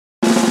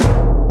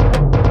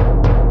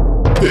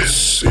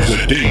This is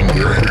a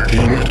Danger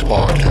Entertainment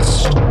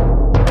podcast.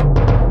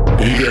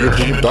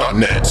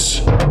 DangerEntertainment.net's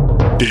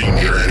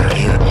Danger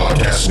Entertainment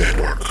Podcast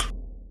Network.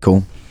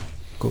 Cool.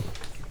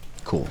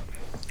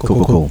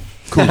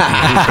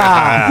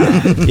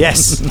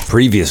 Yes.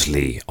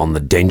 Previously on the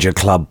Danger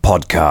Club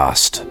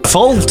podcast.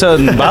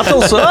 Fulton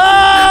battles.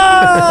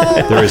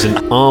 There is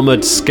an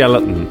armoured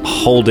skeleton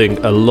holding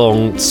a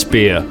long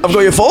spear. I've got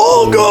your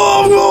phone.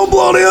 I've got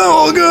bloody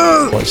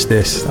hell. Watch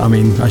this. I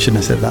mean, I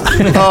shouldn't have said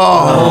that.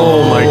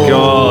 Oh my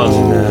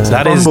god.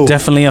 That is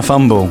definitely a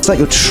fumble. It's like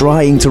you're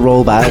trying to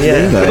roll back.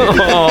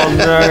 Oh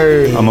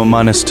no. I'm on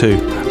 -2.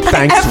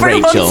 Thanks,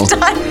 Rachel.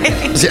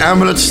 The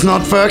amulet's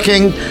not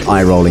working.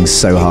 Eye rolling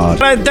so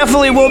hard. I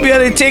definitely won't be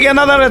able to take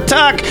another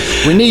attack.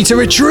 We need to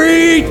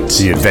retreat.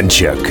 The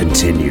adventure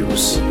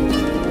continues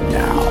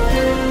now.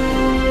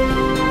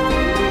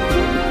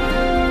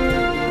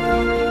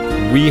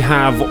 We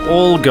have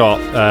all got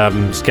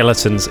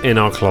skeletons in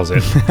our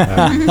closet.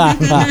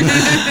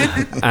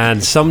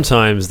 And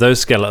sometimes those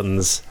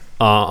skeletons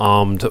are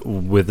armed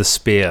with a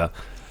spear.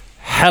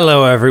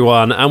 Hello,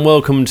 everyone, and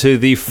welcome to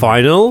the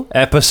final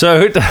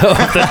episode of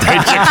the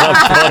Danger Club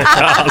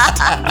podcast.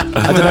 I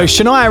don't know.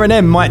 Shania and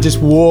Em might just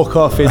walk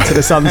off into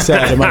the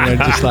sunset at the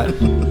moment, just like.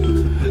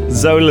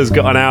 Zola's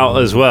gotten out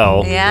as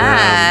well.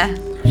 Yeah.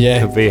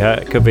 Yeah.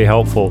 Could be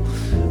helpful.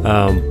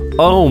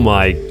 Oh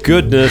my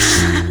goodness!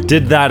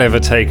 Did that ever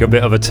take a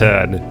bit of a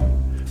turn?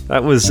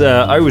 That was.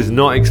 I was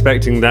not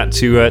expecting that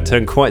to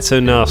turn quite so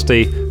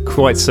nasty,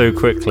 quite so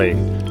quickly.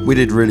 We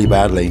did really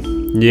badly.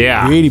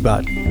 Yeah. Really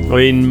bad. I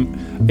mean,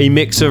 a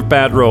mix of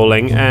bad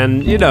rolling,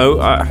 and you know,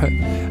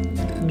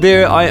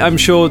 I'm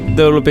sure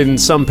there will have been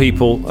some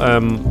people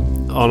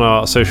on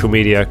our social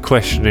media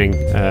questioning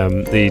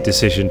the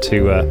decision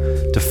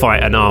to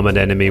fight an armored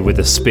enemy with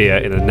a spear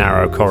in a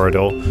narrow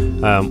corridor,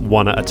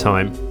 one at a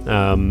time,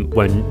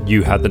 when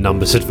you had the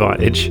numbers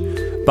advantage.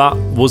 But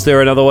was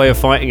there another way of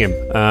fighting him?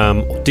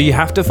 Do you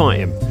have to fight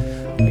him?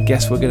 I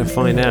guess we're going to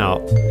find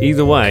out.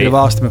 Either way, Could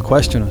have asked him a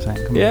question or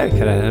something. yeah,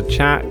 could have had a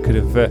chat. Could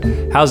have.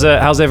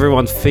 How's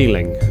everyone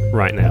feeling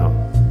right now?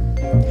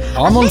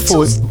 I'm on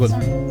forward.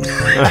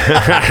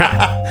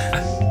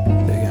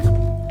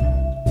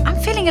 I'm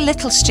feeling a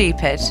little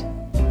stupid.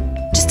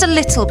 Just a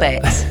little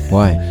bit.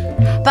 Why?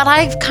 But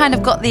I've kind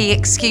of got the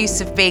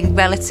excuse of being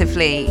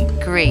relatively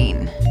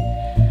green.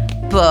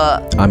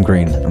 But I'm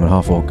green. I'm a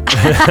half orc.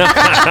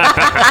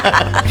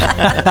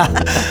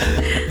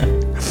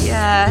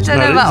 yeah, I don't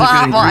know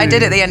about what I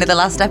did at the end of the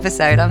last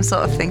episode. I'm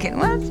sort of thinking,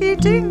 what are you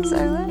doing,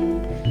 Zola?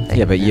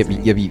 Yeah, but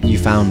you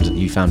found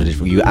a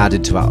different. You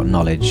added to our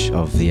knowledge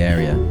of the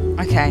area.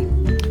 Okay.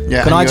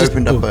 Yeah, Can and I you just-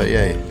 opened up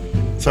a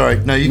Sorry,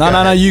 no, you.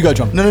 No, you go,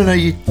 John. No,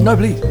 you. No,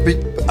 please.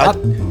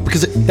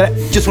 Because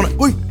just want to.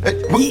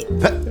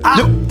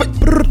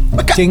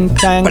 Ting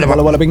tang,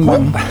 walla walla bing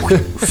bang.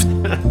 Nice,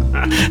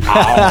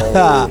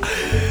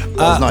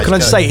 Can I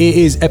just say it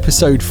is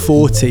episode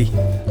 40?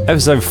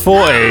 Episode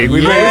 40.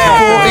 We made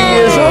it. 40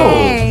 years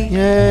old.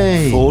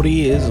 Yay! 40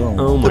 years old.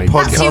 Oh The my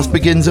podcast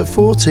begins at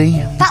 40.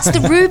 That's the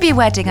Ruby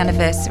wedding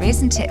anniversary,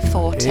 isn't it?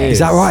 40. Is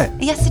that right?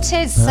 Yes, it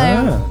is.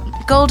 So,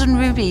 golden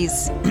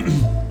rubies.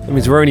 That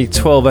means we're only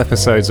 12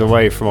 episodes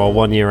away from our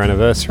 1 year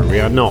anniversary. We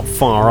are not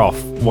far off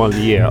 1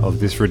 year of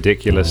this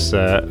ridiculous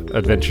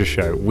adventure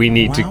show. We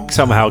need to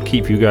somehow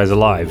keep you guys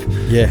alive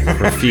Yeah.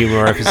 for a few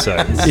more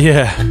episodes.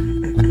 Yeah.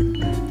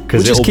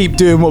 We'll just keep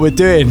doing what we're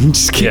doing.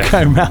 Just keep Yeah.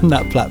 going around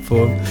that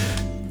platform.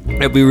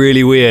 It'd be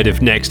really weird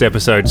if next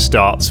episode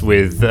starts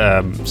with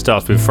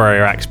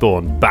Freya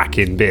Axborn back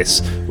in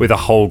Biss with a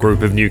whole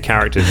group of new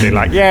characters being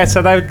like, yeah,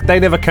 so they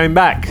never came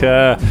back.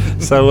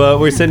 So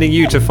we're sending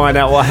you to find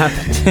out what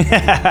happened.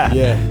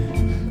 Yeah.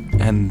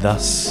 And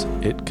thus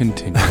it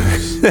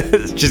continues.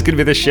 It's just going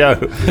to be the show.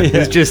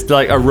 It's just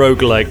like a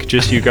roguelike,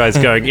 just you guys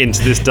going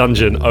into this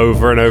dungeon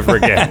over and over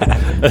again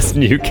as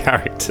new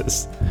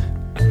characters.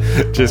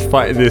 Just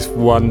fighting this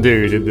one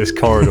dude in this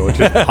corridor,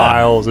 just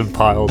piles and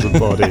piles of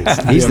bodies.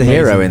 He's the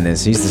hero in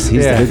this. He's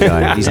the good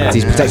guy.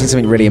 He's protecting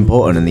something really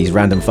important, and these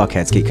random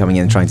fuckheads keep coming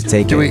in and trying to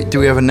take it. Do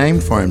we have a name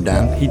for him,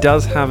 Dan? He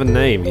does have a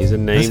name. He is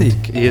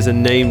a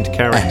named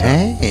character.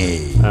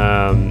 Hey.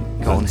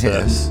 Go on, hit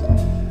us.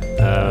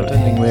 I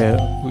don't think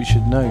we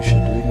should know,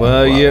 should we?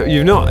 Well,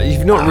 you've not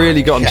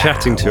really gotten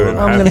chatting to him.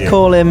 I'm have going to you?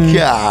 call him.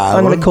 Yeah.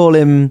 I'm going to call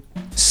him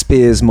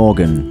Spears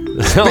Morgan.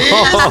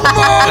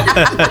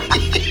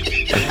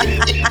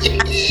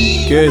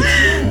 Good.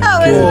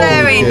 That was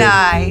very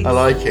nice. I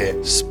like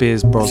it.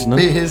 Spears Brosnan.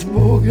 Here's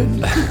Morgan.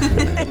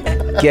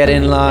 Get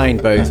in line,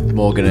 both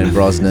Morgan and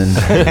Brosnan.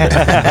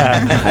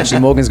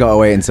 Actually, Morgan's got to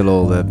wait until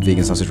all the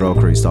vegan sausage roll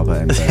crew stop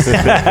at him. So.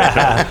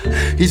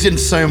 He's in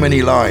so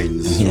many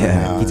lines.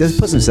 Yeah, he does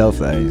puts himself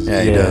though.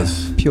 Yeah, he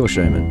does. Pure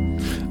showman.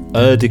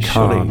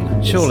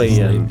 Urdican.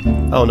 Surely,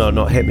 oh no,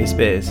 not Hit Me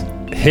Spears.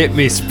 Hit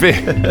me, spear.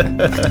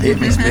 Hit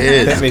me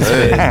Spears. Hit Me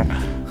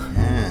Spears.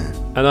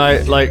 And I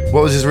like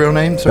What was his real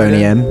name? Sorry,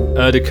 Boney Dan? M.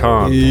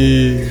 Urdican.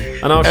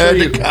 And I'll show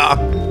you.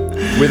 Erdogan.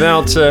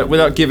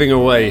 Without giving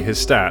away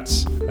his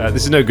stats,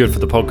 this is no good for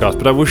the podcast,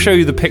 but I will show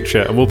you the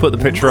picture, and we'll put the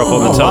picture up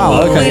on the top.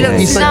 wow, okay. He looks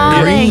He's like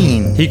darling.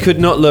 green. He could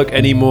not look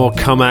any more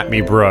come at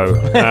me, bro.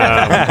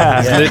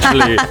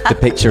 Literally. The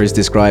picture is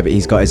described.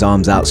 He's got his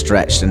arms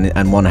outstretched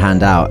and one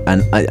hand out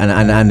and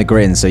a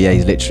grin. So yeah,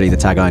 he's literally, the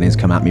tagline is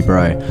 "Come at me,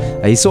 bro."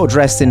 He's sort of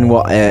dressed in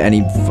what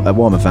any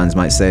Warhammer fans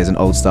might say is an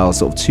old style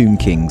sort of Tomb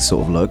King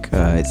sort of look.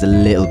 It's a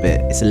little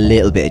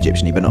bit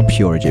Egyptian-y, but not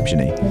pure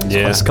Egyptian-y.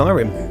 Yeah.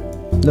 Skyrim.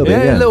 A little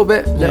bit, yeah.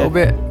 A little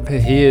bit.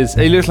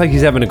 He looks like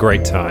he's having a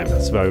great time,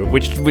 so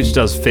which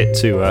does fit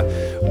to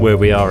where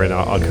we are in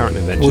our current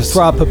adventures. We'll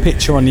throw up a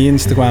picture on the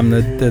Instagram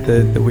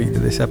the week that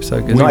this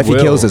episode goes. Not if he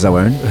will. kills us, I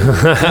won't.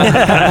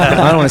 I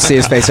don't want to see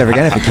his face ever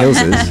again if he kills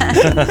us.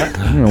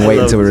 I'm going to wait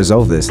until we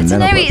resolve this and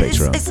then I'll put a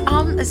picture up.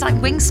 It's like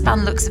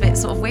wingspan looks a bit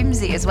sort of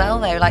whimsy as well,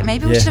 though. Like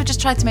maybe we should have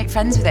just tried to make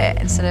friends with it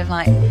instead of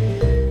like.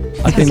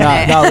 I think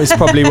that was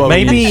probably what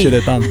we should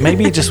have done.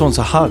 Maybe he just wants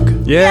a hug.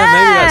 Yeah,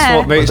 maybe that's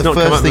what. Maybe But it's the not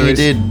come first up thing he with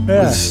his- did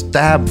was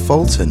stab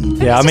Fulton.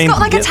 Yeah, He's got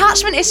like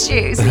attachment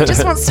issues. He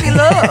just wants to be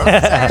loved.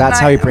 That's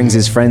how he brings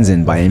his friends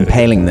in, by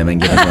impaling them and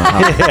giving them a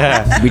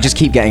hug. We just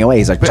keep getting away.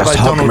 He's like, Bit just like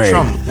hug Donald me.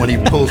 Trump when he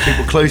pulls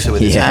people closer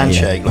with his Yeah,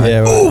 handshake. Like, Yeah,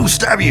 right. oh,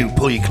 stab you,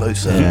 pull you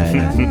closer.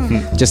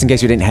 Yeah. Just in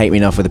case you didn't hate me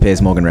enough with the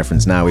Piers Morgan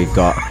reference, now we've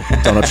got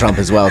Donald Trump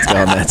as well to go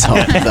on their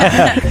top.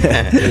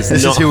 This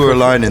is who we're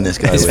aligning this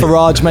guy Is with.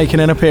 Farage making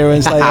an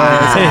appearance later?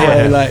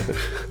 Like,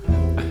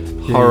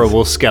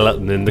 horrible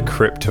skeleton in the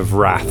crypt of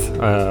wrath,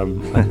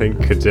 I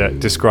think could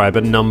describe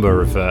a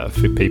number of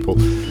people.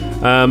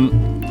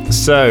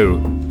 So,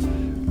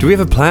 do we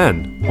have a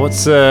plan?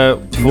 What's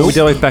before we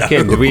dive back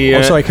in? Do we?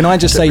 oh, sorry, can I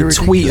just say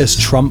tweet us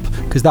Trump?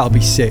 Because that would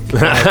be sick.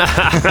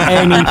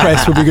 Any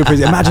press would be good for it.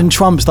 Imagine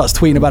Trump starts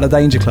tweeting about a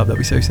Danger Club. That'd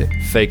be so sick.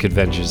 Fake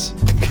adventures.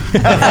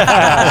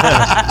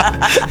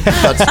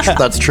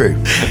 That's true.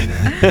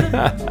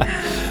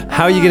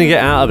 How are you going to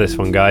get out of this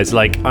one, guys?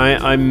 Like,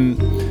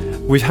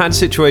 we've had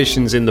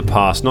situations in the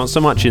past, not so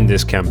much in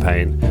this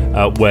campaign,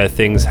 where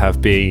things have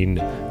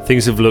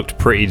looked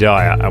pretty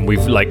dire, and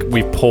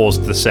we've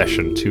paused the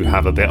session to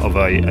have a bit of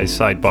a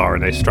sidebar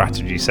and a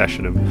strategy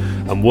session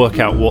and work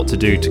out what to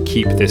do to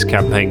keep this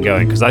campaign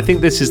going. Because I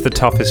think this is the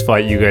toughest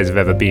fight you guys have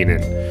ever been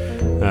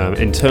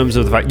in terms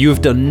of the fact you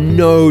have done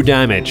no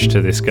damage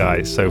to this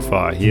guy so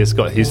far. He has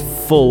got his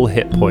full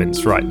hit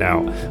points right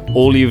now.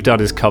 All you've done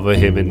is cover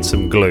him in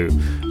some glue.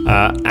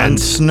 And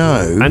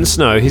snow. And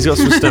snow. He's got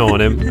some snow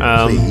on him.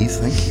 Please,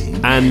 thank you.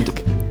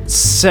 And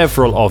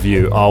several of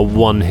you are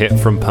one hit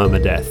from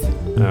permadeath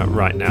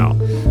right now.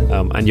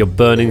 And you're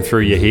burning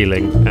through your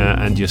healing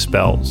and your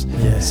spells.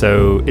 Yeah.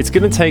 So it's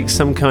going to take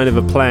some kind of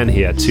a plan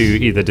here to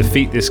either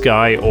defeat this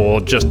guy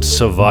or just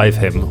survive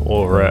him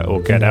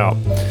or get out.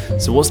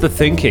 So what's the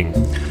thinking?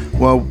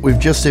 Well, we've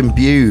just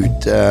imbued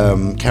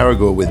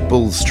Caragor with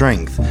bull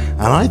strength,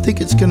 and I think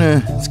it's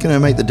gonna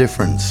make the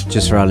difference.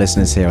 Just for our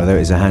listeners here, although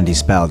it is a handy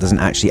spell, it doesn't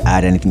actually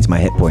add anything to my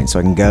hit points, so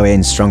I can go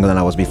in stronger than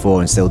I was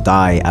before and still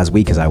die as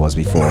weak as I was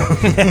before.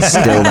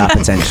 Still that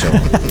potential.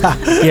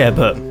 Yeah,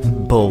 but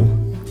bull.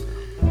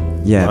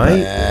 Yeah, Right?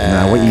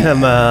 but no, what you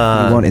Come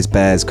on. want is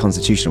Bear's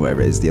Constitution or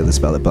whatever it is, the other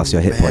spell that busts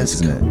your hit points,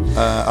 isn't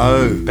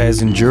it?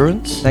 Bear's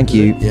endurance. Thank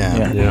you.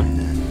 Yeah. Yeah.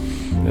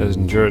 There's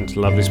endurance,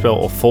 lovely spell,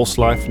 or force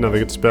life, another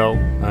good spell,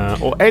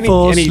 or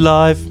any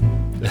life.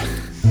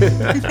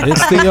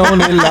 It's the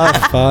only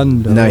life I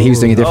know. No, he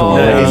was doing a different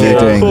one. What were you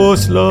doing?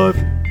 Force life.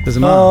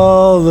 Doesn't matter.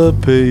 All the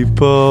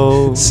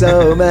people.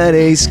 So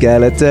many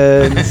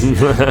skeletons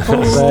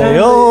They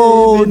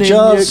all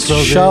just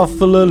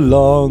shuffle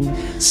along.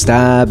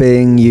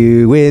 stabbing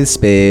you with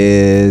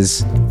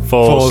spears.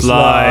 force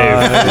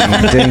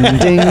life. Ding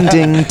ding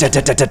ding. Da,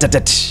 da, da, da, da, da.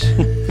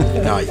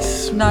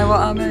 Nice. Know what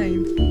I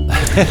mean?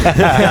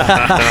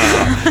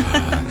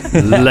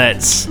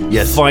 Let's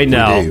Yes, find we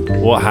out do.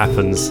 what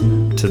happens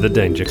to the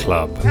Danger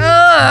Club.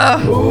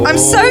 Ugh, I'm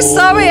so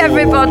sorry,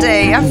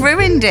 everybody. I've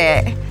ruined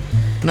it.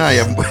 No, you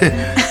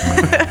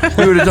haven't.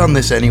 We would have done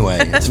this anyway.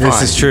 It's fine.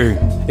 This is true.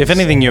 If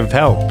anything, you've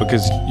helped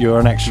because you're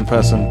an extra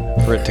person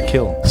for it to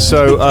kill.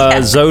 So,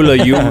 Zola,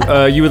 you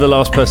were the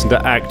last person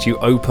to act. You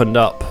opened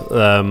up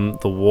the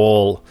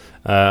wall,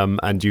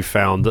 and you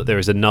found that there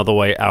is another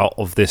way out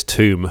of this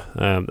tomb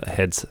that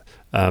heads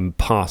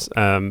past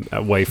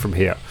away from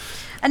here.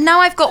 And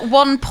now I've got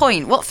 1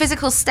 point. What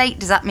physical state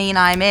does that mean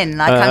I'm in?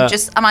 Like,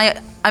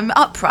 I'm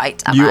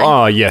upright, am I? You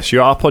are, yes.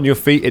 You're up on your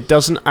feet. It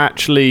doesn't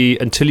actually,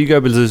 until you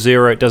go below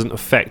 0, it doesn't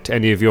affect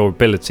any of your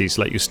abilities.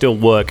 Like, you still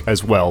work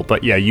as well.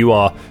 But yeah, you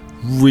are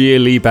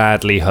really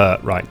badly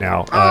hurt right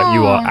now.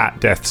 You are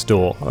at death's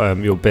door.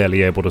 You're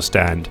barely able to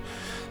stand.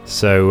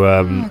 So,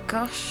 Oh,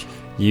 gosh.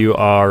 you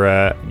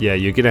are,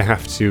 you're going to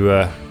have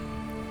to...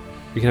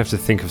 You're going to have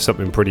to think of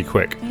something pretty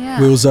quick. Yeah.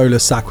 Will Zola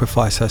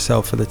sacrifice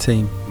herself for the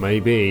team?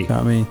 Maybe. You know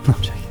what I mean?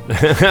 I'm joking.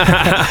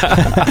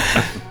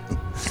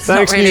 It's not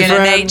Thanks, really new in her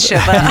friend. nature,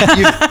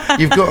 but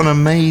You've got an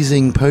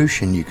amazing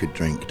potion you could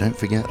drink. Don't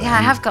forget that. yeah,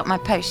 I have got my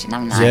potion,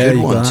 haven't I? Yeah, Good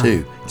you one got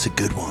too. It's a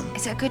good one.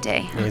 Is it a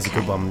goodie? It's a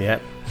good one, yeah.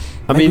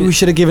 Maybe we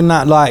should have given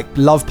that like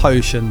love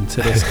potion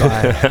to this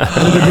guy. It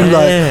would have been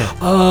like,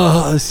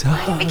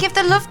 oh, We give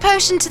the love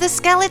potion to the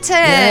skeleton.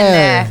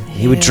 Yeah.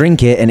 He would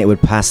drink it and it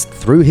would pass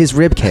through his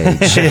rib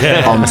cage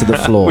onto the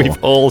floor.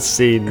 We've all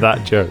seen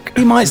that joke.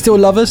 he might still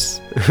love us.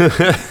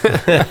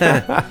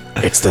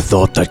 It's the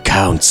thought that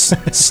counts.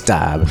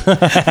 Stab.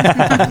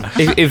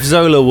 If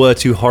Zola were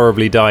to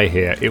horribly die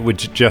here, it would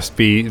just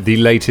be the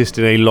latest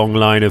in a long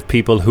line of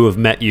people who have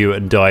met you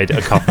and died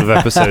a couple of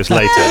episodes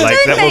later. Like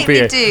Don't that would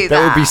be make me do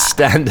that would be that.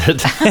 standard.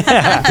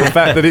 The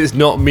fact that it's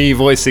not me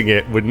voicing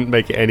it wouldn't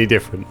make it any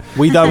different.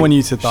 We don't want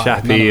you to die.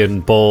 Shappy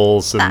and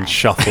balls and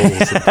shuffles.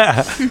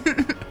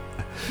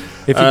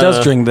 If he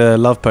does drink the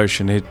love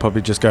potion, he'd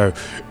probably just go,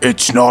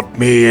 "It's not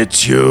me,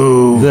 it's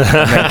you."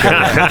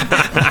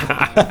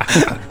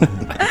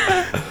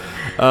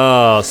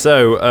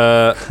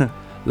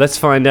 Let's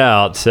find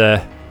out.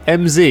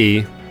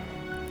 MZ,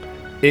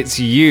 it's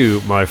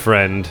you, my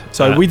friend.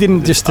 So we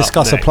didn't just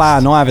discuss a next.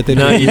 plan either, did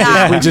No, we? you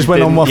didn't. We just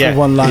went on waffle Yeah.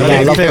 one line. Yeah,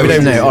 I love clearly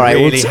it. No, all right,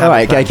 Really all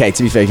right. have a Okay.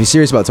 To be fair, if you're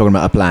serious about talking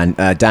about a plan,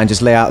 Dan,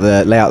 just lay out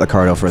the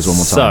corridor for us one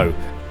more time. So,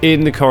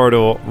 in the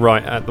corridor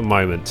right at the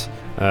moment,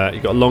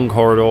 you've got a long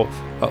corridor.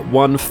 At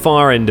one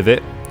far end of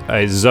it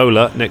is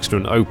Zola next to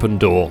an open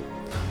door.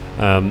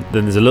 Then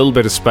there's a little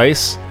bit of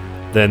space.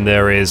 Then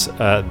there is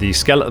the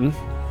skeleton,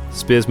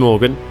 Spears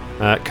Morgan,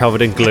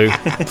 covered in glue,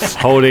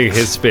 holding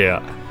his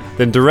spear.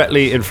 Then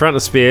directly in front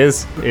of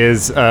Spears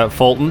is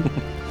Fulton.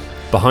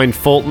 Behind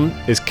Fulton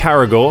is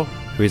Caragor,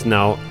 who is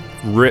now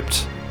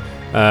ripped.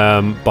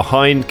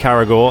 Behind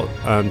Caragor,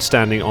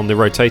 standing on the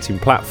rotating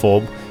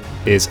platform,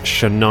 is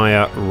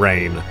Shania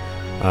Rain.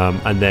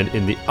 And then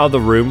in the other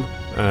room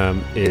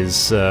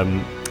is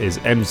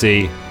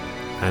MZ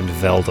and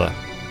Velda.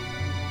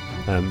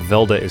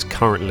 Velda is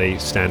currently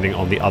standing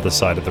on the other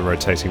side of the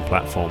rotating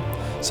platform.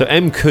 So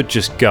M could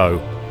just go.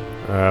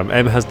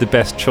 M has the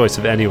best choice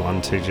of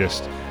anyone to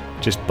just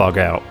bug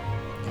out.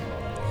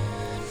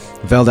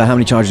 Velda, how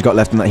many charges you got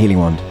left on that healing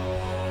wand?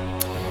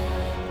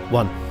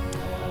 1.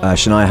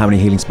 Shania, how many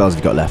healing spells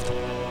have you got left?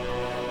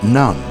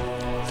 None.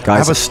 I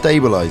Guys, have a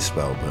stabilize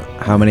spell,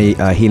 but how many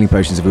healing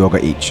potions have we all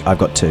got each? I've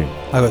got 2.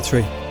 I got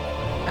 3.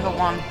 I got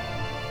 1.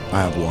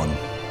 I have 1.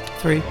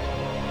 3.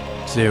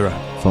 0.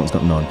 Fulton's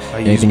got none. I The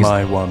only use thing is,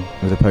 my 1.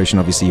 with a potion,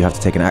 obviously, you have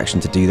to take an action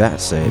to do that.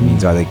 So it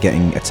means either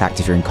getting attacked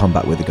if you're in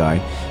combat with the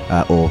guy,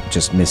 or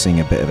just missing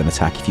a bit of an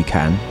attack if you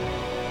can.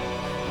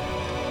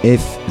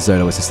 If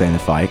Zola was to stay in the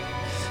fight,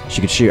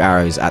 she could shoot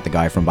arrows at the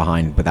guy from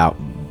behind without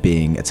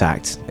being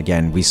attacked.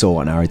 Again, we saw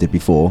what an arrow did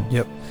before.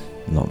 Yep.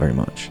 Not very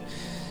much.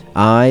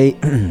 I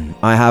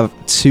have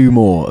 2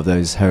 more of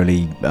those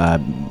holy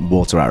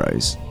water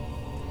arrows,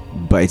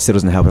 but it still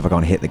doesn't help if I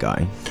can't hit the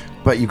guy.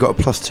 But you've got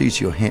a +2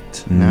 to your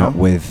hit now.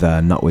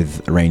 Not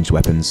with ranged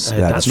weapons.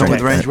 That's Not with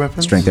ranged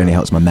weapons? Strength only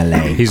helps my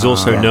melee. He's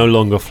also no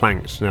longer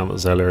flanked now that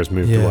Zola has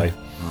moved Yeah. away.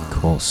 Of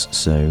course,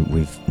 so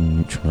we've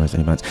neutralised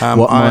any bans.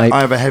 I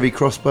have a heavy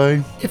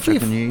crossbow. If which I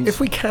can use.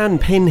 we can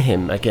pin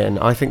him again,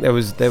 I think there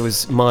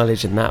was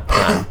mileage in that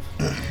plan,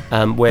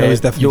 where There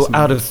was definitely you're some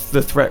out mileage. of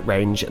the threat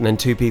range, and then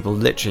 2 people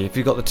literally. If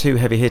you've got the 2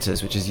 heavy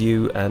hitters, which is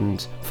you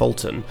and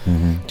Fulton,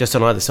 just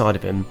on either side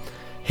of him,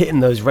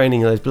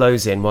 raining those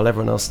blows in, while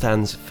everyone else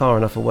stands far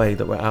enough away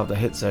that we're out of the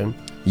hit zone.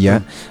 Yeah.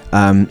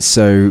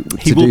 So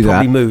He to will do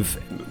probably that, move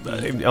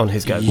on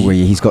his go.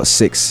 he's got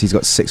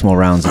 6 more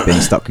rounds of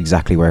being stuck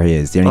exactly where he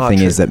is. The only thing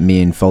true. is that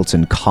me and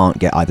Fulton can't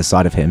get either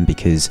side of him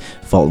because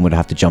Fulton would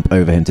have to jump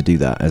over him to do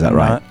that. Is that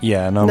right?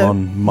 Yeah, and I'm No,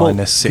 on well,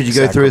 -6. Could you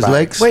go through his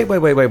acrobatics. legs?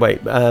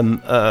 Wait.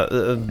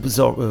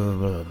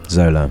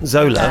 Zola.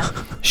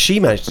 She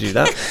managed to do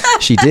that.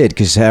 She did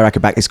because her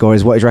acrobatic score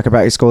is, what is your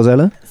acrobatic score,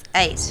 Zola?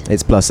 8.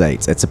 It's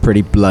 +8. It's a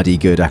pretty bloody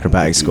good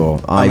acrobatic score.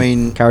 I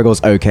mean-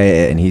 Caragor's okay at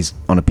it and he's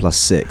on a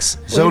 +6.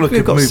 Zola we've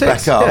could got move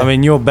 6, back up. I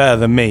mean, you're better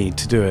than me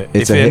to do it.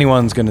 It's If a hit.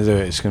 anyone's going to do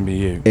it, it's going to be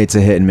you. It's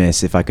a hit and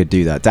miss if I could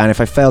do that. Dan, if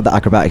I failed that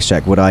acrobatics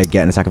check, would I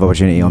get an attack of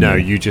opportunity on No,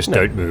 me? you just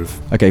don't move.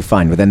 Okay,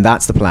 fine. But then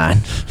that's the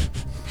plan.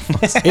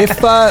 If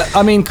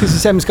because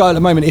it's M's guy at the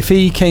moment, if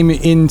he came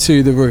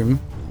into the room,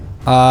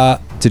 To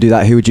do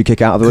that, who would you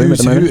kick out of the room at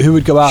the moment? who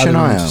would go out of the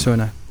room? Shania. Just so I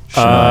know.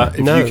 If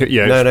No, you could,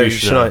 yeah, no, if you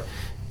should, Shania.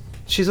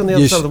 She's on the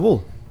other Yes. side of the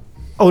wall.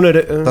 Oh no,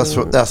 That's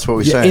what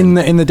we're Yeah, saying.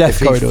 in the If death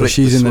he corridor. flicked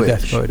She's the in the death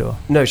switch. corridor.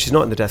 no, she's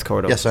not in the death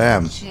corridor. Yes, I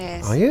am.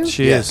 Cheers. Are you?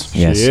 She is.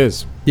 Yes. She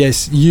is.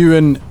 Yes, you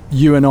and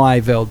I,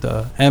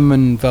 Velda. M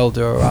and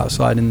Velda are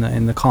outside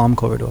in the calm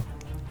corridor.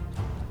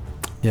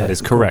 Yeah, That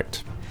is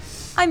correct.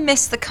 I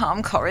miss the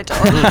calm corridor.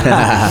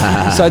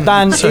 So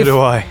Dan, So do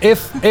I.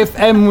 if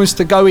M was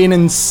to go in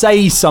and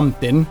say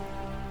something,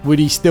 would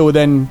he still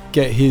then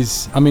get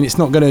his? I mean, it's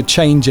not going to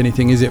change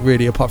anything, is it?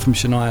 Really, apart from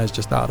Shania's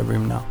just out of the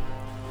room now.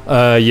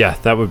 Yeah,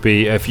 that would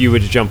be, if you were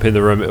to jump in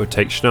the room, it would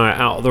take Shania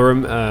out of the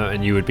room,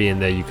 and you would be in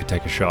there, you could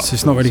take a shot. So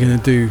it's not really going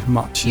to do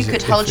much. You is could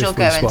it, hold if your we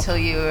go swap? until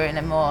you were in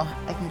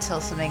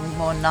until something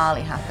more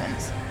gnarly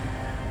happens.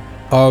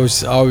 I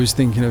was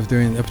thinking of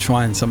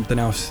trying something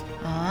else.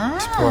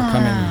 Before I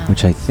come in.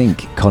 Which I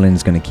think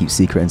Colin's going to keep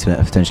secret until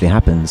it potentially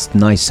happens.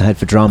 Nice head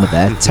for drama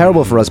there.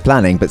 Terrible for us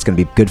planning, but it's going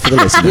to be good for the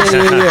listeners.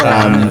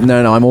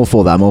 No, I'm all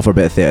for that. I'm all for a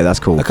bit of theatre. That's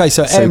cool. Okay,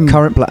 so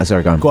current plan.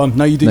 Sorry, go on. Go on.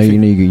 No, you do.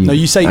 No,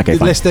 you say. Okay,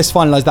 fine. Let's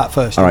finalise that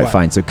first. All right,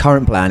 fine. So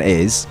current plan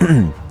is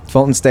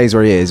Fulton stays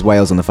where he is,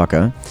 Wales on the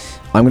fucker.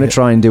 I'm going to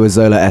try and do a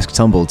Zola-esque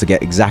tumble to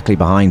get exactly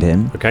behind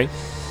him. Okay.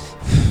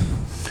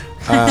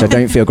 Which I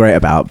don't feel great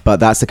about, but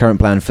that's the current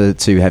plan for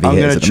 2 heavy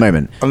hitters at the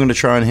moment. I'm going to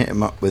try and hit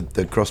him up with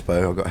the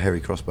crossbow. I've got a heavy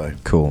crossbow.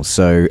 Cool.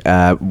 So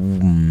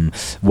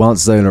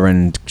whilst Zola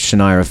and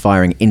Shania are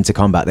firing into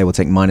combat, they will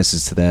take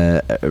minuses to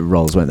their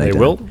rolls, won't they? They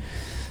will.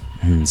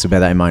 So bear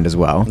that in mind as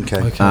well.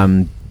 Okay.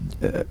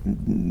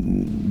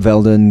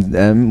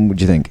 Veldon, what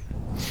do you think?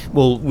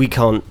 Well, we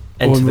can't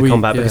enter the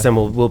combat because then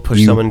we'll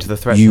push someone into the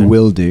threat You zone.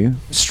 will do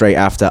straight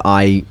after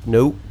I.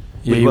 No.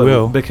 Yeah, we you won't,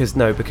 will. because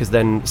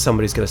then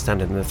somebody's going to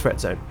stand in the threat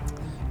zone.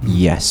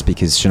 Yes,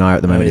 because Shania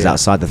at the moment is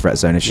outside the threat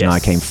zone. If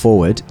Shania came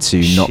forward to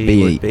not She would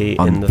be be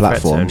on in the the threat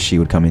platform, zone. she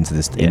would come into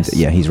this. Yes.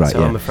 Yeah, he's right. So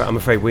Yeah. I'm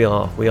afraid we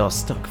are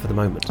stuck for the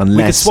moment. We could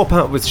Unless- swap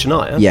out with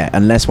Shania. Yeah,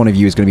 unless one of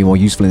you is going to be more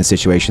useful in the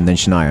situation than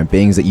Shania.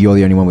 Being that you're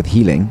the only one with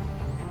healing,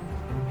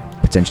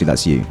 potentially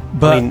that's you.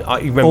 But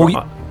I mean,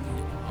 remember,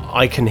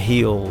 I can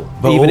heal.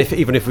 But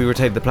Even if we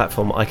rotate the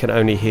platform, I can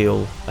only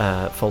heal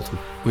Fulton.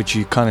 which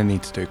you kind of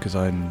need to do because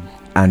I'm.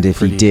 And if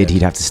he Pretty did, good.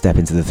 he'd have to step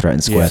into the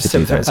threatened square to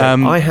do that.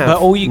 I have but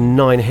all you-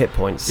 9 hit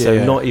points, so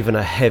Yeah. not even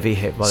a heavy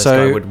hit by this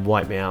So- guy would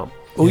wipe me out.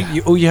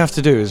 All you have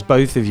to do is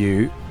both of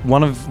you.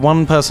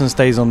 One person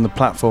stays on the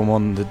platform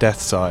on the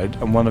death side,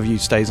 and one of you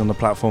stays on the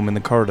platform in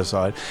the corridor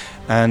side.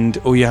 And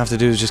all you have to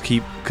do is just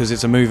keep, because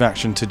it's a move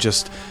action to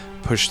just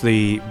push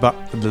the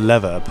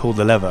lever, pull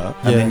the lever,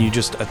 and then you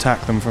just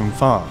attack them from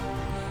far.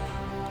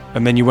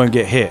 And then you won't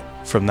get hit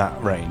from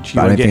that range. You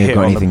But I won't don't get think they've hit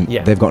got on anything.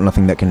 Yeah. They've got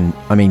nothing that can.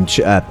 I mean,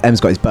 M's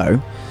got his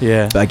bow,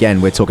 Yeah. but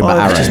again, we're talking about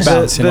Well, arrows. just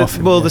bouncing off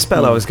him, the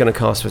spell I was going to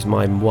cast was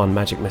my 1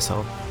 magic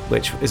missile,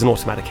 which is an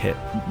automatic hit.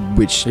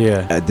 Which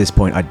Yeah. at this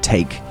point I'd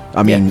take.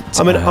 I mean,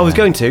 I was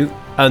going to,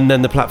 and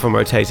then the platform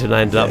rotated and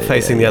I ended up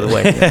facing the other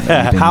way.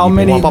 How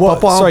many? What,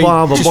 sorry,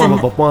 just Can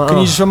can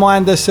you just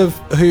remind us of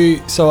who?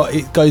 So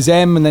it goes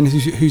M, and then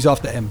who's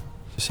after M?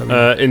 Just so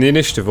we In the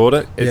initiative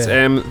order, it's Yeah.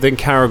 M, then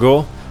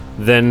Caragor,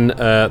 then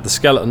the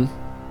skeleton,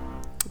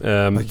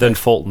 then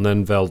Fulton,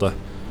 then Velda,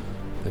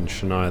 then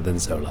Shania, then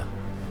Zola.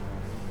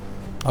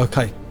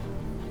 Okay.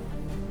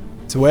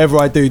 So whatever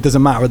I do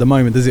doesn't matter at the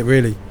moment, does it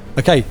really?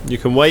 Okay. You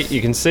can wait,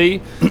 you can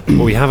see.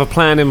 We have a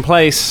plan in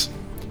place.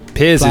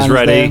 Piers is Plan's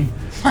ready.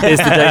 Here's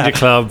the Danger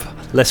Club.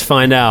 Let's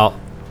find out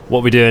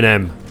what we do in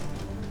M.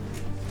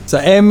 So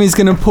M is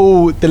going to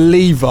pull the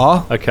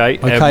lever, Okay.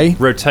 Okay. M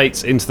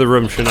rotates into the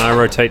room. Shania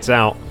rotates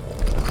out.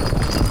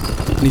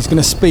 and he's going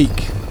to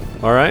speak,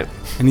 All right.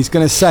 and he's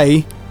going to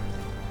say,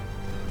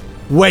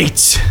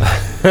 "Wait.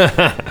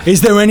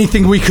 Is there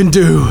anything we can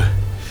do?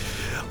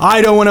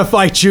 I don't want to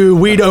fight you.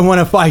 We don't want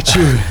to fight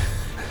you.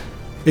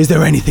 Is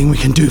there anything we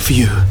can do for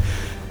you?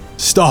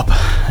 Stop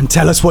and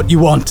tell us what you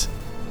want."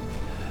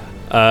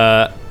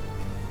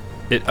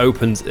 It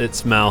opens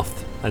its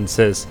mouth and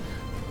says,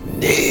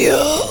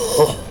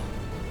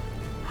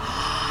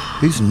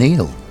 Who's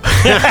Neil?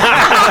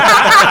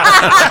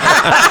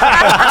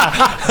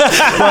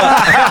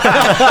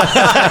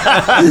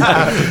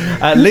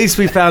 At least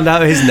we found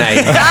out his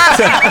name. That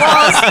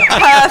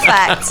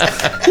was perfect.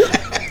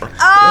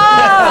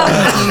 Oh,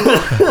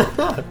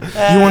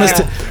 You want us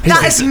to?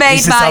 that has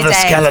made my day.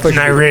 skeleton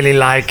I really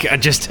like. I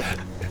just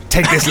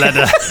take this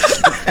letter.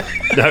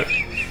 No.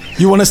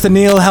 You want us to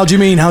kneel? How do you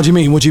mean? How do you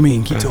mean? What do you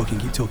mean? Keep talking.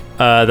 Keep talking.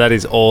 That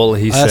is all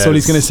he says. That's all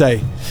he's going to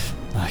say.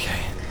 Okay.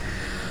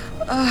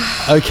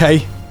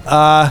 Okay.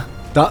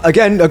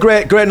 Again, a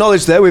great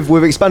knowledge there.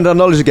 We've expanded our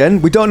knowledge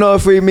again. We don't know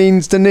if he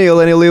means to kneel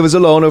and he'll leave us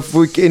alone, or if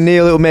we can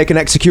kneel, it'll make an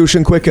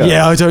execution quicker.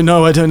 Yeah, I don't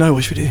know. What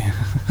should we do?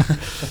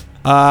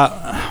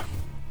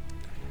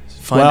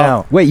 Find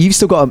out. Wait, you've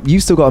still got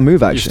a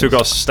move action. You've still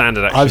got a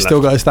standard action. I've still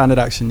left. got a standard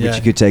action. Yeah. which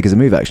you could take as a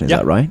move action. Is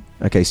Yep. that right?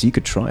 Okay, so you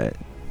could try it,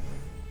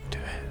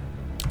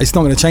 It's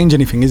not going to change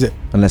anything, is it?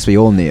 unless we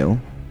all kneel.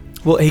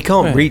 Well, he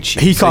can't reach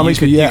you. He so can't you reach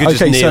could- me. you Yeah. could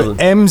just Okay. So kneel.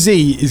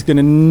 MZ is going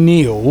to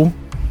kneel,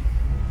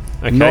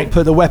 Okay. not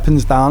put the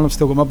weapons down. I've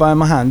still got my bow in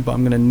my hand, but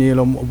I'm going to kneel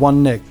on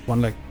one leg,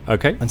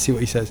 Okay. and see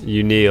what he says.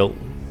 You kneel.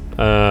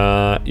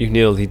 You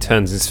kneel. He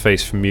turns his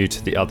face from you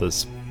to the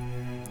others.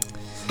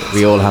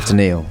 We all have to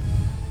kneel.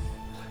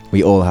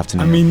 We all have to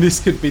kneel. I mean,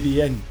 this could be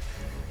the end.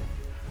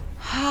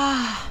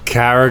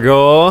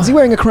 Caragor. is he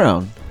wearing a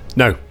crown?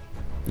 No.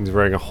 He's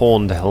wearing a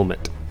horned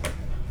helmet.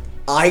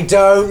 I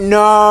don't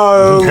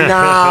know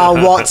now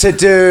what to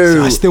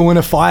do. I still want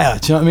to fire.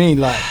 Do you know what I mean?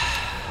 Like,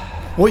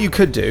 What you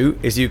could do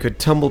is you could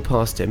tumble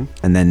past him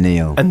And then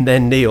kneel. and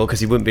then kneel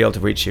because he wouldn't be able to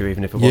reach you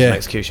even if it was Yeah. an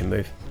execution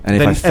move. And if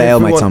Then I fail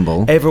my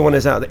tumble, everyone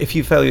is out. If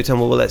you fail your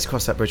tumble, well, let's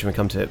cross that bridge when we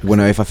come to it. well,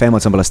 no, if I fail my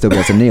tumble, I'd still be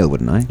able to kneel,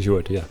 wouldn't I? You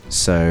would, yeah.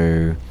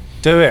 So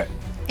Do it.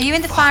 Are you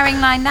in the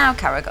firing line now,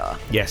 Caragor?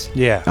 Yes.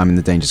 Yeah. I'm in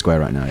the danger square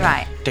right now. Yeah.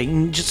 Right.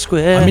 Danger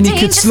square. I mean, he could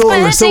Danger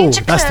slaughter us square, all.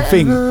 danger That's the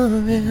square.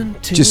 thing.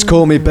 Just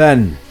call me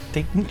Ben.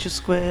 Danger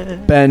Square.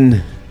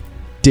 Ben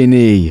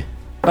Dinny.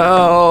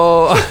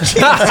 Oh.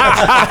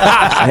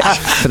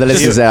 For the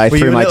listeners there, I Were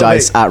you threw a my little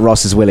dice at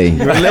Ross's willy.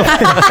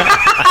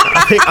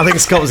 I think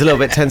Scott was a little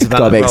bit tense about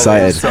Got a that bit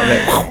roll.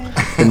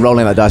 excited. Been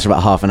rolling that dice for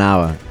about half an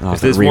hour.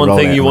 If there's one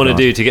thing you want to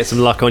do to get some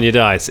luck on your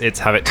dice, it's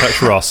have it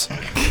touch Ross.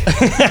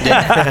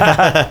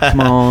 Come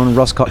on,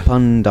 Ross Cock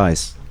Pun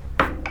dice.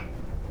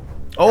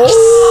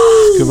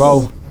 Oh! Good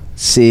roll.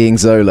 Seeing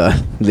Zola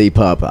leap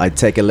up, I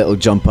take a little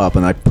jump up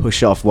and I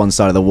push off one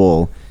side of the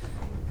wall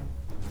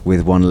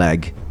with one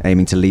leg,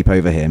 aiming to leap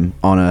over him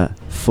on a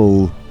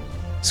full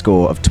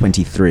score of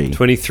 23.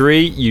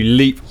 23, you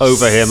leap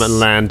over him and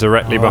land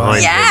directly behind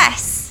him.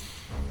 Yes.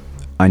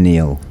 I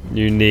kneel.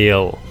 You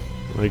kneel.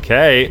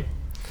 Okay.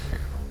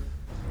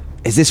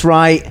 Is this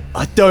right?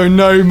 I don't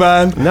know,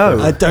 man. No.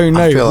 I don't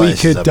I feel know. like We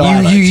this is could a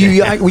die. bad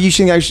idea. Were you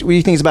think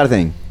it's a bad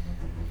thing?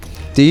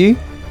 Do you?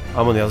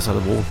 I'm on the other side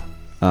of the wall.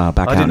 Back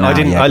I out didn't. now. I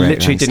didn't. Yeah, I great,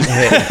 literally thanks.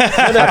 didn't hear.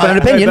 I've got an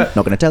opinion. but-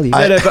 Not going to tell you.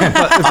 No, but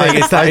the thing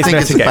is that I it's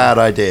think it's a metagaming. bad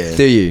idea.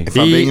 Do you? If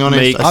I'm He being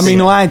honest, makes- I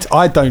mean,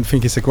 I don't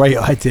think it's a great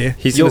idea.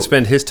 He's going to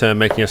spend his turn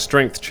making a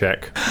strength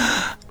check,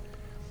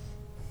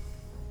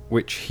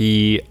 which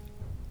he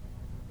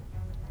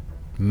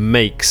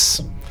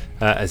makes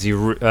as he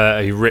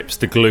rips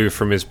the glue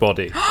from his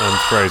body and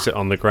throws it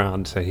on the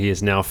ground. So he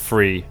is now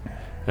free.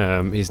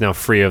 He's now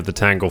free of the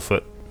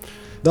Tanglefoot.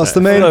 That's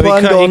the main No,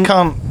 plan he gone.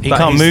 can't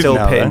But move he's still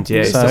now. pinned, though.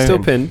 yeah, he's So- Still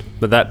pinned,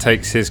 but that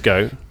takes his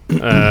go.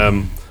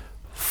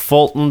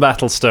 Fulton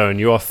Battlestone,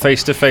 you are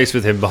face to face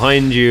with him.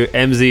 Behind you,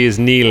 MZ is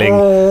kneeling.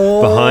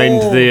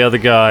 Behind the other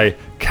guy,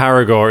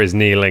 Karagor is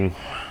kneeling.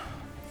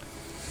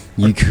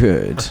 You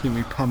could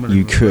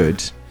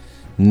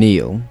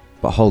kneel,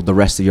 but hold the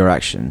rest of your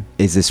action.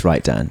 Is this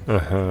right, Dan?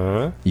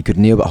 You could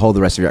kneel, but hold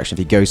the rest of your action. If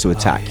he goes to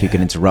attack, you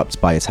can interrupt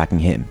by attacking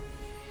him.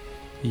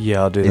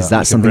 Yeah, I'll do that. Is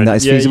that something that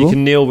is Yeah, feasible? you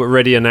can kneel, but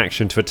ready an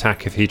action to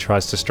attack if he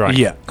tries to strike.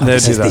 Yeah, God,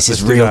 let's do that. this is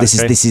Let's do real. that, This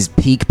okay? is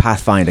peak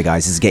Pathfinder,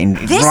 guys. This is getting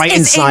This right is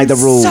inside the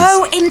rules.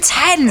 so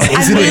intense.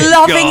 Isn't I'm it?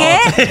 loving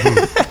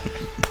it.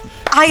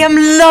 I am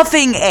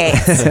loving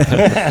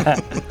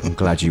it. I'm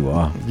glad you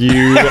are.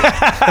 You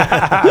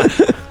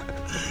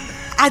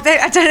I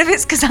don't know if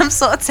it's because I'm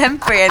sort of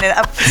temporary, and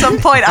at some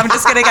point I'm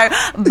just going to go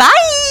bye.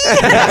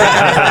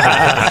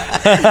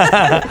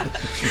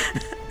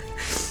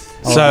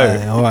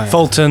 So, all right.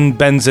 Fulton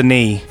bends a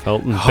knee,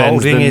 Fulton bends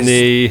holding the his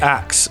knee.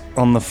 axe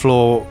on the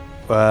floor,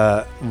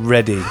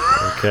 ready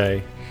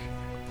Okay.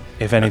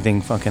 if anything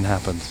fucking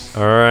happens.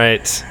 All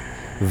right.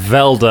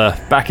 Velda,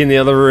 back in the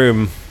other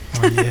room.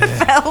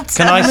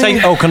 Can I say?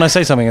 Oh, can I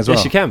say something as well?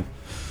 Yes, you can.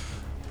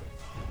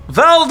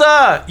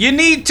 Velda, you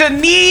need to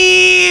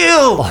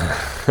kneel.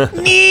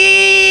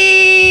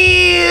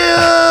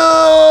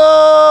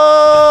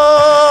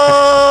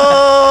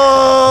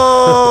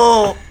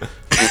 Kneel.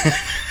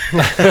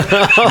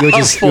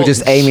 You're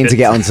just aiming to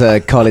get onto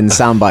Colin's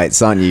sound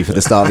bites, aren't you, for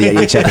the start of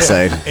each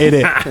episode? Hit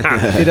it.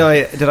 Did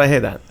I hear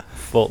that?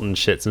 Fulton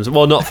shits himself.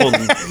 Well, not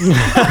Fulton.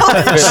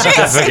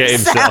 Shits Forget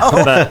himself.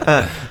 himself.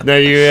 But, no,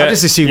 you. I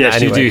just assumed yes,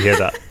 that you anyway. do hear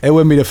that. It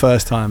wouldn't be the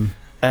first time.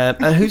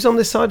 And who's on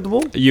this side of the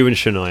wall? You and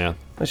Shania.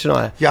 Oh,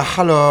 Shania. Yeah,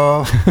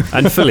 hello.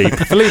 And Philippe.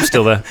 Philippe's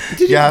still there.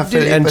 Yeah, did-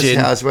 Philippe and is Jin.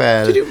 here as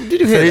well. Did you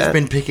hear Philippe's that?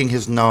 been picking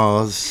his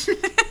nose.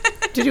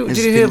 Did you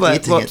He's hear been what?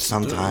 eating it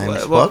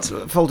sometimes. What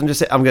Fulton just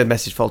said? I'm going to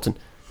message Fulton.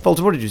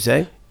 Fulton, what did you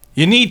say?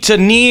 You need to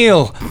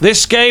kneel.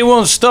 This guy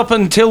won't stop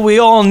until we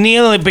all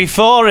kneel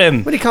before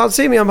him. But he can't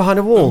see me. I'm behind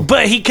a wall.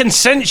 But he can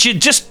sense you.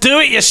 Just do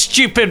it, you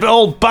stupid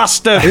old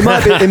bastard. It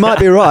might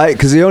be right,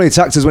 because he only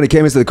attacked us when he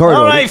came into the corridor.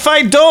 All right,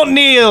 fine, don't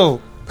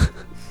kneel.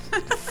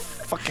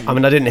 I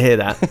mean, I didn't hear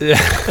that.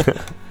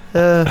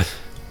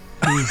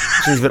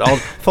 Seems a bit odd.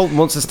 Fulton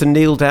wants us to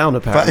kneel down,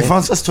 But apparently. he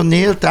wants us to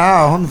kneel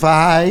down.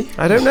 Why?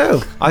 I don't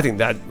know. I think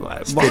that...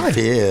 It's a Why? bit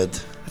weird.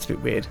 That's a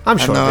bit weird. I'm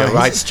I sure know, it'll be he's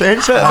alright. a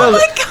strange Velda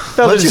guy.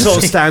 Velda What do you just sort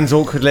of think? stands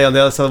awkwardly on the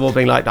other side of the wall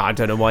being like, I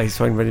don't know why he's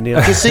trying to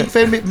kneel. Do you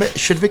think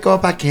should we go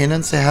back in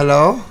and say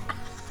hello?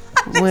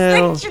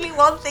 Well, Literally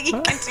one thing you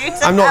can do to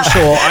I'm not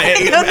help.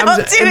 sure. You're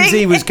not doing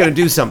MZ was it. going to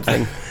do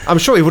something. I'm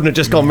sure he wouldn't have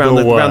just gone round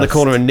the worst.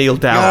 corner and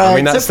kneeled down. Yeah, I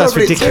mean, that's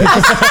probably- ridiculous.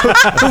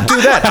 Who'll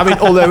do that? I mean,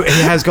 although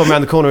he has gone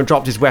round the corner and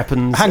dropped his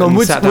weapons. Hang on, and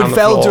would sat down on the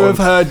Velda floor. have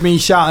heard me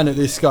shouting at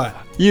this guy?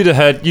 You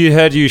heard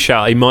you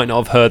shout. He might not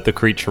have heard the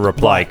creature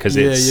reply because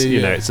Yeah, it's yeah,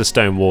 yeah. it's a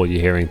stone wall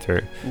you're hearing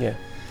through. Yeah.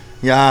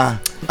 Yeah,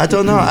 I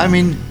don't know. I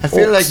mean, I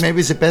feel Orcs. like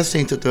maybe the best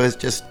thing to do is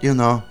just,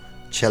 chill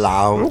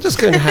I'm out. just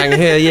going to hang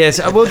here. Yes,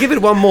 we'll give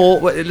it one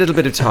a little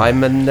bit of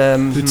time, and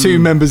The two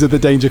members of the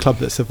Danger Club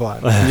that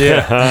survived.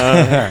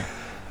 Yeah.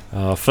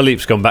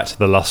 Philippe's gone back to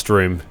the lust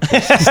room.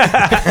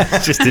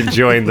 Just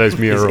enjoying those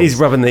murals. he's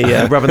rubbing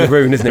the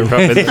rune, isn't he?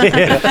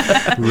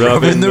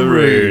 rubbing the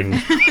rune.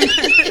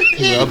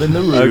 Rubbing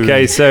the room.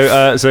 Okay, so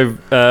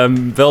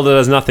Velda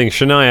does nothing.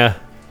 Shania.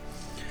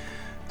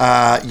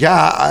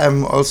 Yeah,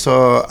 I'm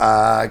also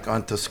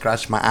going to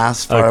scratch my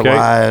ass for Okay. a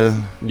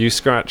while. You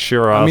scratch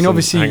your ass I mean, and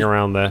obviously- hang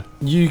around there.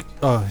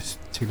 Oh, it's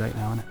too late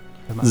now,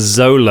 isn't it?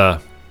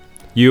 Zola.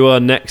 You are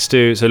next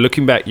to. So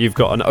looking back, you've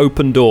got an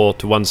open door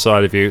to one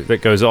side of you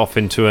that goes off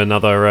into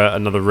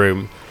another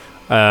room,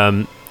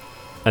 and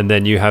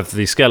then you have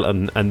the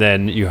skeleton, and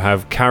then you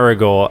have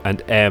Caragor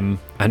and M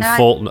and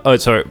Fulton. Oh,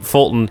 sorry,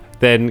 Fulton.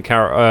 Then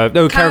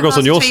Caragor's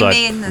on your side.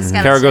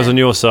 Caragor's on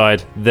your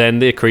side. Then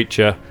the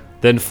creature.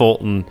 Then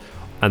Fulton,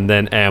 and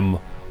then M.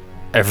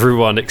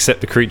 Everyone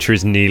except the creature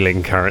is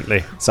kneeling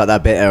currently. It's like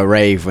that bit at a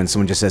rave when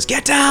someone just says,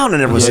 "Get down!"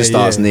 and everyone just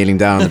starts kneeling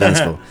down on the dance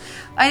floor.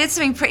 I did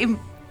something pretty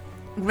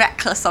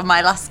reckless on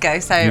my last go,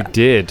 so... You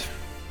did.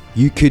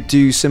 You could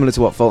do similar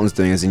to what Fulton's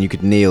doing, as in you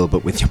could kneel,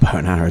 but with your bow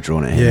and arrow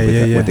drawn at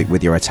him,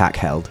 with your attack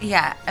held.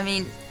 Yeah, I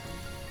mean...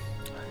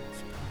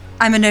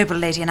 I'm a noble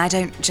lady and I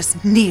don't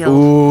just kneel.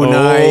 Ooh,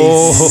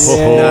 nice.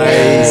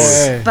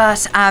 Nice.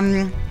 But,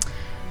 I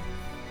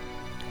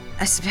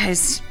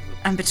suppose...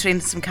 I'm in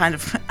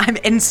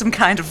some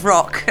kind of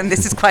rock, and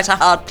this is quite a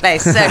hard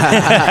place. So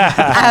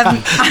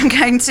I'm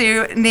going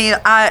to kneel.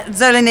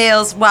 Zola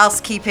kneels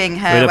whilst keeping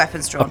her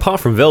weapons drawn. Apart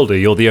from Velda,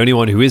 you're the only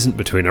one who isn't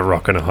between a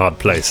rock and a hard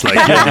place. Like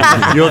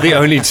you're the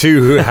only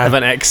two who have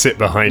an exit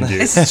behind you.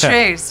 It's true.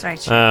 It's very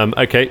true.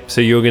 Okay,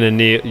 so you're going to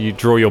kneel. You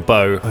draw your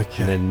bow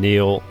and then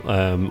kneel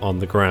on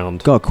the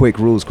ground. Got a quick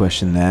rules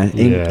question there.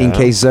 In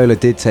case Zola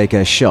did take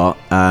a shot,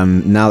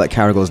 now that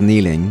Caragor's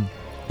kneeling.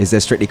 Is there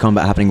strictly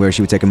combat happening where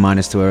she would take a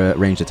minus to a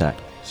ranged attack?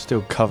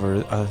 Still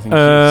cover, I think.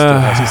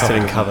 She's still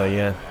in cover,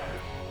 yeah.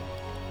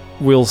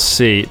 We'll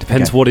see. It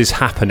depends what is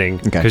happening,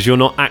 because you're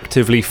not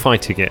actively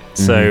fighting it.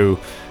 So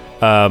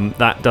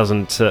that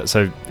doesn't.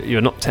 So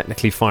you're not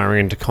technically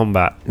firing into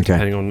combat,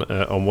 depending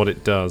on what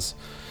it does.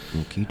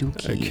 Okie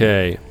dokie.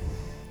 Okay.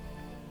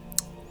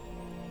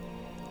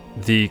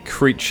 The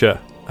creature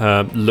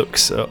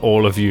looks at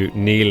all of you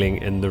kneeling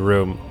in the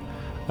room.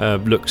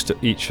 Looks to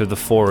each of the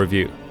four of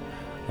you.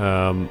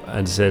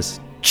 And says,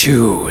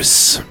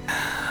 "Choose."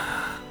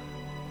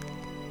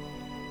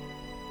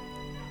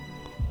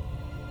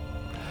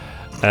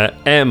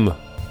 M.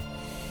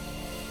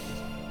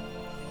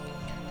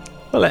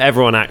 I'll let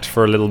everyone act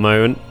for a little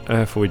moment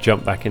before we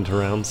jump back into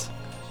rounds.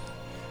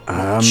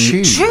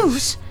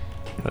 Choose?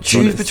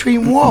 Choose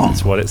between what?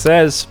 That's what it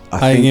says.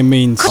 I think it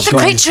means... Could the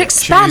creature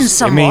expand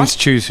somewhat? It means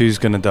choose who's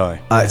going to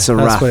die. It's a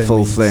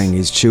wrathful thing.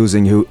 He's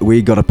choosing who...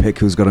 We got to pick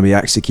who's going to be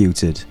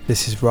executed.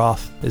 This is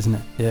wrath, isn't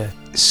it? Yeah.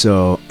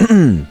 So...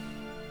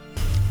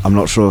 I'm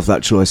not sure if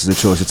that choice is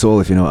a choice at all,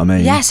 if you know what I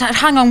mean. Yes,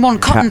 hang on one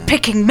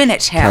cotton-picking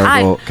minute here.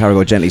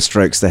 Caragor gently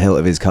strokes the hilt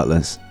of his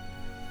cutlass.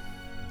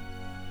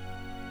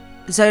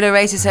 Zola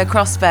raises her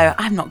crossbow.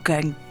 I'm not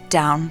going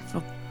down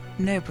for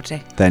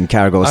nobody. Then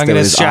Caragor still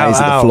his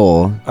eyes at the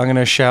floor. I'm going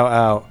to shout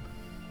out,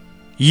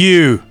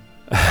 "You!"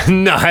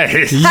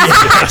 Nice.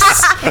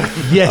 Yes.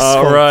 Yes.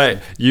 All right.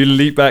 You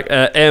leap back.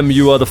 M,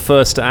 you are the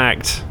first to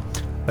act.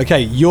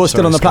 Okay, you're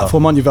still on the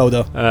platform, aren't you,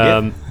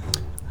 Velda?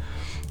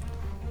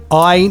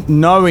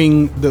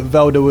 Knowing that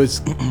Velda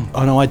was...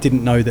 Oh, no, I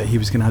didn't know that he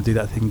was going to do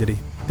that thing, did he?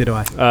 Did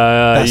I?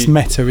 That's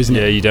meta, isn't it?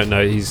 Yeah, you don't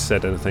know he's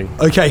said anything.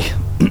 Okay.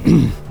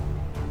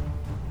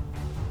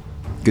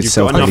 Good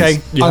self.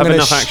 You have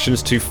enough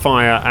actions to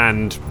fire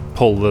and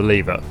pull the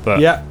lever,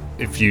 but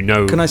if you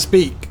know... Can I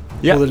speak?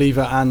 Yeah. Pull the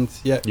lever and...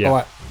 Yeah. All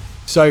right.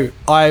 So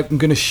I'm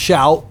going to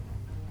shout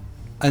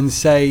and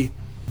say,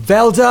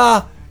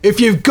 "Velda, if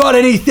you've got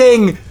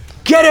anything...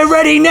 Get it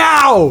ready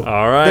now!"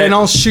 All right. Then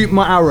I'll shoot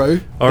my arrow.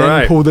 All then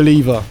right. Pull the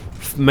lever.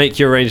 Make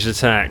your ranged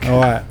attack.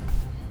 All right.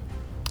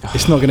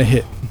 It's not going to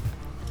hit.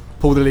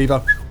 Pull the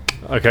lever.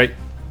 Okay.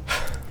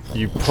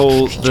 You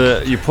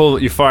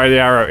fire the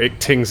arrow. It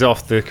tings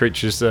off the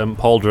creature's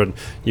pauldron.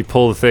 You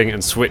pull the thing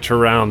and switch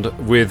around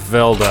with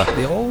Velda.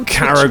 The old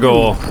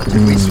Caragor.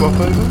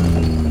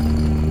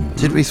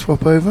 Did we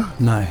swap over?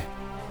 No.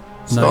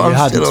 So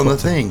I'm still on the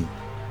thing.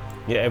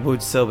 Yeah, it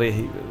would still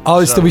be... Oh,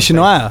 it's still be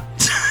Shania.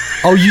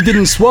 Oh, you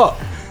didn't swap?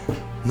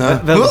 No.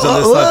 Velda's on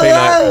this side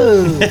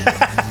being like...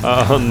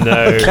 Oh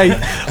no. Okay.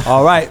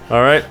 All right.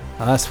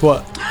 That's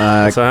what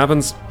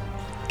happens.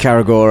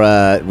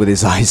 Caragor, with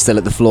his eyes still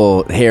at the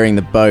floor, hearing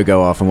the bow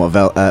go off and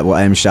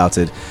what M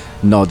shouted,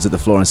 nods at the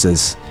floor and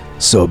says,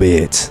 "So be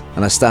it."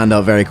 And I stand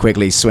up very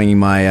quickly, swinging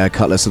my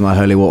cutlass with my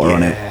holy water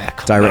on it,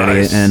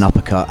 directly in an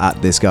uppercut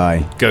at this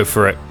guy. Go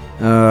for it.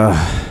 No,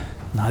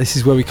 this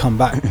is where we come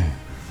back.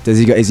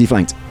 Is he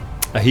flanked?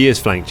 He is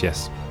flanked,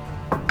 yes.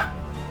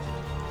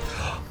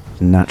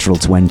 Natural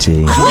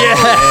 20.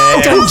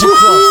 Yeah!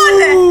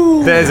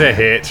 There's a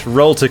hit.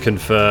 Roll to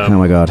confirm. Oh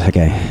my god,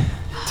 okay.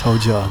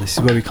 Told you, this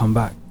is where we come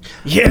back.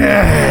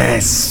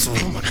 Yes!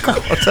 Oh my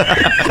god.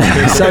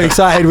 He's so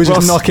excited, we're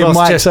just knocking Ross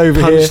mics just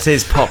over here. punched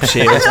his pop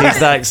shield. He's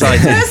that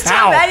excited. First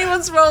time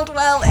anyone's rolled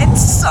well in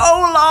so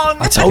long.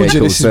 I told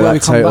you, this is where we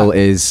come total back.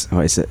 is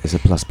it's a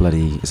plus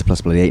bloody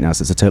 8 now,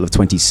 so it's a total of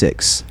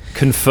 26.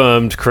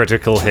 Confirmed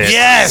critical hit.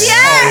 Yes!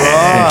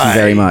 Thank you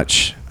very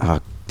much.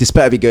 This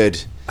better be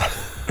good.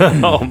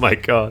 Oh my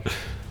god.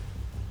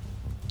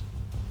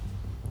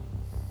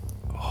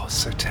 Oh,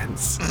 so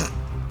tense.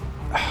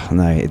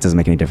 No, it doesn't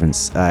make any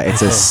difference.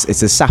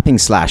 It's a sapping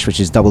slash, which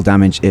is double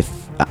damage if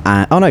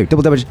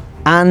double damage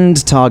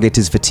and target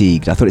is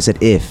fatigued. I thought it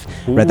said if.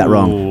 Read that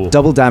wrong. Ooh.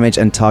 Double damage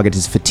and target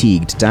is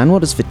fatigued. Dan, what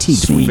does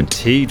fatigued mean?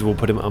 Fatigued will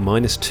put him at a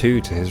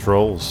 -2 to his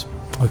rolls,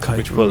 Okay.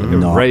 which will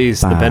Not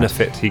erase the bad.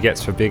 benefit he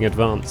gets for being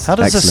advanced. How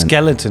does a Excellent.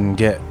 skeleton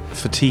get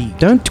fatigued?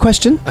 Don't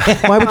question.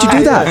 Why would you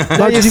do that?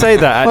 Why would you say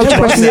that, Why would you actually.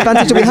 question the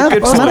advantage that we have?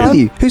 What's the matter with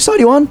you? Whose side are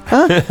you on?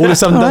 Huh? All of a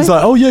sudden, Dan's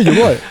like, oh yeah,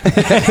 you're right.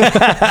 Okay,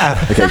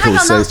 So hang cool. on,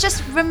 So that's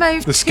just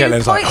removed The 2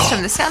 skeleton's like, points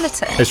from the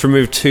skeleton. It's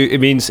removed 2. It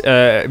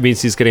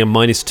means he's getting a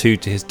 -2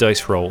 to his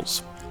dice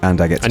rolls, and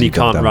I get to and do you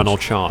can't double run or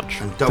damage.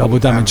 charge. Double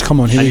damage.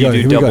 Come on, here And we you go. do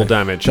Here we double go.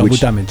 damage. Double Which-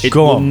 damage. It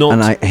Go will on. not.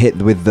 And I hit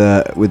with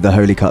the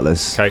holy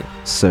cutlass. Okay.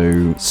 So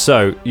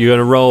So you're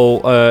gonna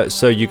roll.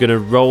 So you're gonna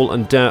roll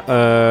and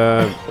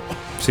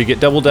so you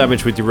get double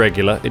damage with your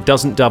regular. It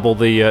doesn't double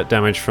the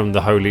damage from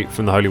the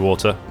holy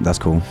water. that's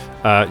cool.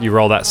 You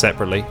roll that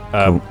separately,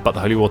 Cool. but the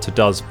holy water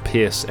does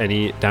pierce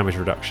any damage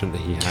reduction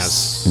that he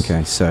has.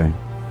 Okay, so.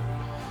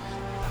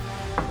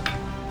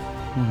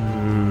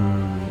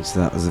 So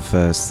that was the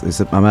first.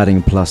 I'm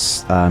adding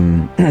plus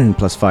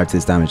 +5 to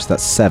this damage. So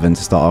that's 7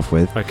 to start off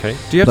with. Okay.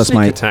 Do you have Plus sneak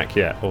my- attack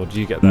yet, or do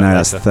you get that? No,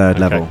 that's later? third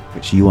Okay. level,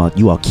 which you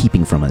are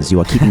keeping from us. You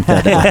are keeping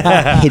third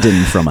level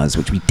hidden from us,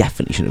 which we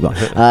definitely should have got.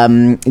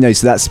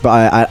 So that's.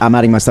 But I'm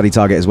adding my study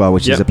target as well,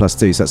 which is Yep. a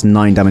 +2. So that's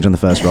 9 damage on the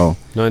first roll,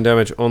 9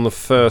 damage on the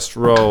first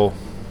roll.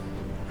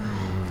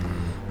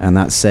 and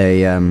that's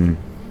a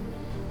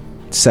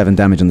 7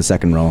 damage on the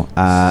second roll.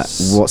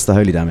 What's the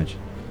holy damage?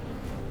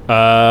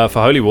 For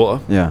holy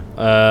water. Yeah.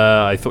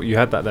 I thought you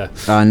had that there.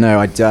 No,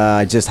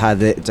 I just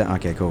had it.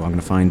 Okay, cool. I'm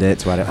gonna find it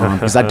to add it on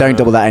because I don't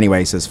double that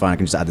anyway, so it's fine. I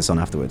can just add this on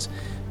afterwards.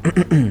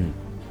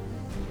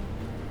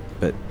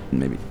 But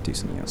maybe do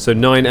something else. So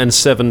 9 and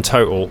 7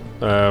 total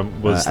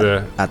was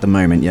the At the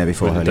moment, yeah,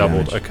 before with the holy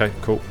doubled. damage. Okay,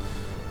 cool.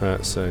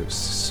 So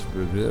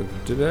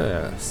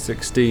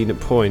 16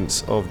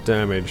 points of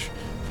damage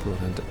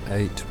and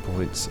 8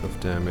 points of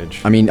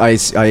damage. I mean,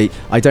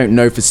 I don't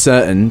know for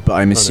certain, but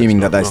I'm assuming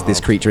it's that not this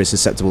half. creature is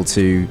susceptible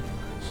to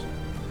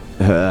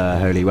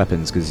holy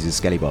weapons because he's a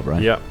skelly bob,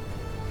 right? Yeah.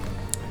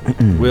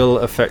 Will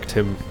affect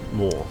him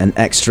more. An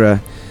extra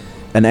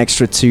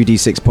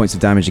 2d6 points of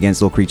damage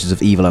against all creatures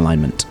of evil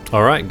alignment.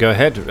 All right, go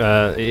ahead.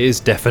 It is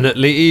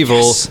definitely evil.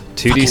 Yes.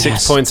 2d6 Fucking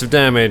yes. points of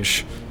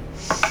damage.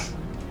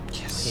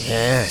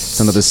 Yes. It's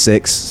another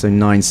 6, so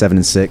 9, 7,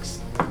 and 6.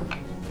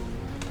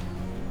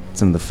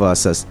 It's another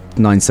first, so that's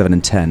 9, 7,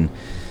 and 10.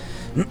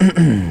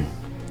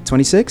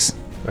 26?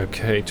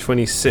 Okay,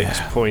 26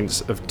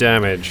 points of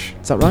damage.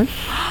 Is that right?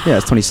 Yeah,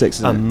 it's 26,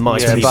 isn't A it?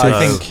 mighty Yeah, but I blow.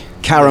 think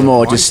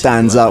Caramore just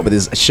stands up with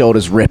his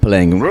shoulders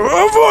rippling.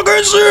 I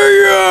fucking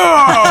see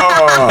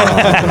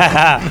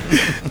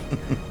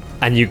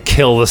ya! And you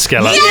kill the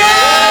skeleton.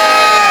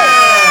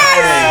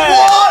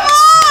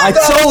 I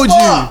told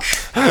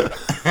you.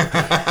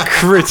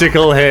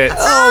 Critical hit.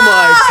 Oh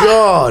my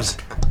god!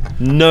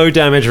 No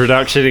damage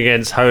reduction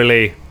against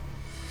holy.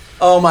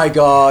 Oh my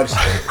god.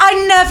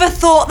 I never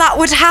thought that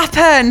would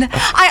happen.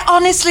 I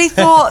honestly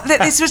thought that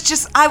this was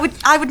just.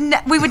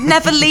 We would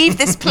never leave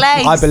this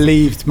place. I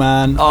believed,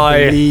 man. I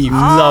I believed.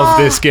 love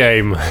this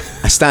game.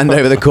 I stand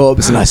over the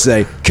corpse and I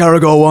say,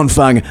 Caragor One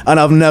Fang, and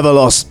I've never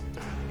lost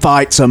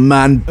fight to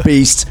man,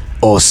 beast,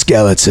 or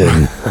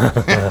skeleton.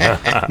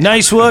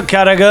 nice work,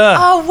 Carragher.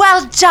 Oh,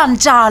 well done,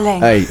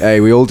 darling. Hey,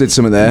 we all did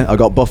something there. I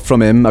got buffed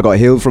from him, I got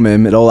healed from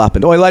him, it all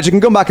happened. Oh, Elijah, you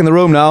can come back in the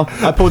room now.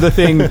 I pulled the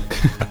thing.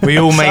 We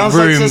all make Sounds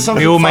like room. there's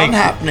something We all fun make.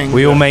 happening.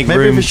 We all make Maybe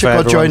room we for should all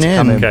everyone join to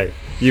come in. in. Okay,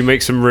 you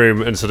make some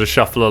room and sort of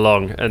shuffle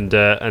along, and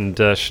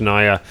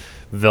Shania,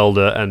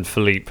 Velda, and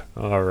Philippe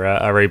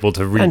are able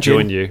to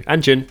rejoin you.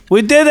 And Jin.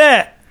 We did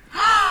it.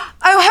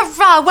 Oh,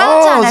 hurrah!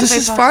 Well done, this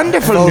is everybody.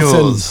 wonderful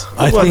Fulton, news.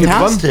 I think-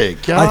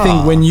 Fantastic. I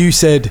think when you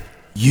said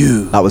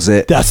you, That was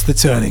it. that's the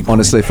turning point.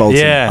 Honestly, Fulton.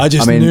 Yeah. I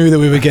just I mean- knew that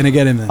we were going to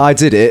get him there. I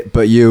did it,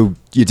 but you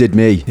did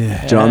me.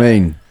 Yeah. Do you know what I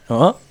mean?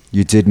 What?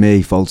 You did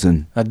me,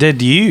 Fulton. I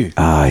did you.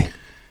 Aye,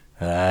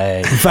 Aye.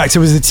 In fact, it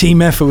was a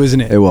team effort,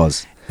 wasn't it? it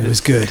was. It was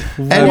good.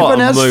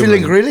 anyone a else moment.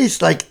 feeling really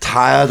like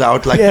tired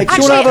out? Like Yeah, 'cause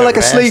you want to have like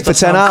a sleep for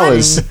 10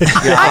 hours.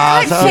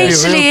 I'm quite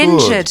facially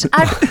injured.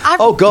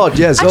 Oh god,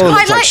 yes, I'd oh, it quite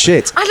looks like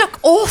shit. I look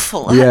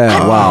awful.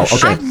 Yeah, wow,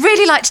 okay. I'd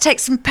really like to take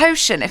some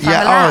potion if I'm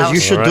Yeah, allowed. you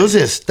should Alright. do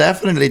this.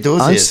 Definitely do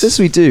this. This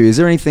we do. Is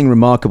there anything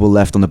remarkable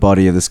left on the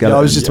body of the skeleton? Yeah,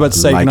 I was just about to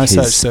say, like can I his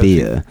search the-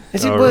 spear.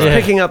 Is it All worth right.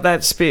 picking up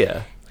that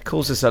spear? It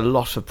causes a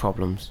lot of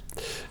problems.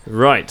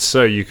 Right,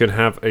 so you can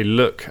have a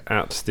look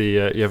at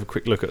the. You have a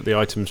quick look at the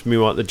items.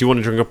 Meanwhile, do you want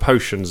to drink a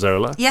potion,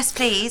 Zola? Yes,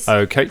 please.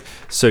 Okay,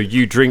 so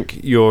you drink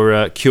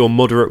your cure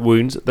moderate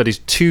wounds. That is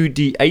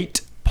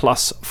 2d8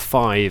 plus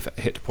 5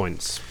 hit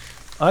points.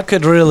 I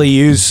could really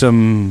use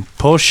some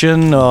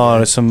potion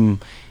or some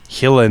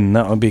healing.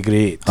 That would be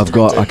great.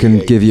 I can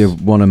give you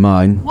one of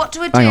mine. What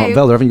do I do? Hang on,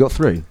 Velda, haven't you got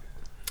 3?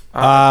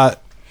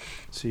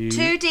 So you,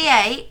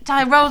 2d8. Do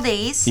I roll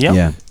these? Yep.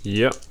 Yeah.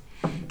 Yep.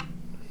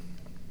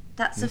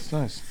 That's That's a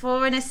nice.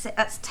 4 and a 6.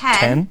 That's 10.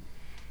 10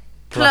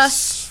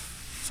 Plus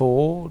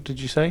 4. Did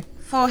you say?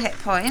 4 hit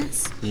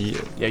points.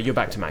 Yeah, you're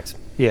back to max.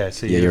 Yeah.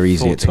 So Yeah, you're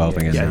easy at 12,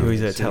 I guess. Yeah, now. you're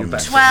easy at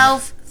 12.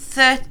 12,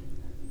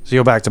 So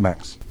you're back to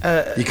max.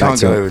 You can't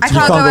go over. I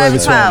can't go over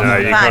 12. No,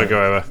 you Fine. can't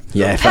go over.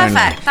 Yeah,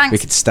 Perfect, thanks. We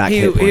could stack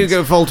Here hit points. you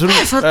go, Fulton.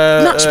 Much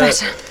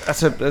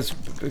better. That's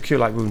cure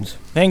like wounds.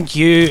 Thank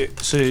you.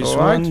 So it's All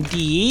right.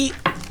 1d.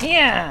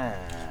 Yeah.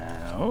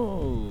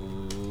 Oh.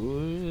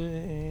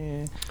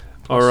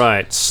 All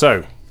right.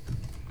 So,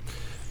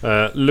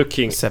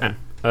 looking 7.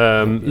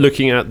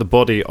 looking at the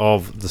body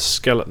of the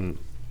skeleton,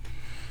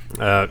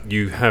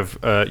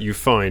 you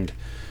find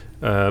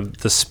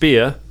the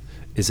spear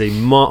is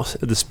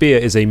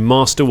a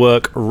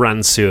masterwork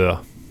ranseur.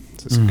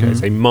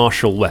 It's a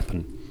martial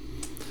weapon.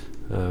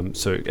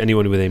 So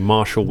anyone with a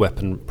martial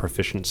weapon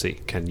proficiency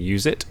can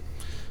use it.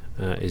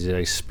 Is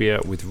a spear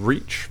with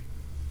reach.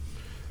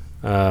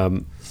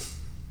 And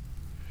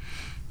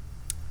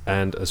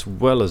as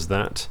well as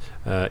that,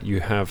 you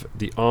have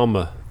the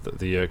armor that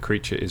the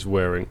creature is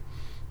wearing,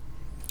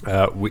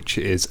 which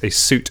is a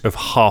suit of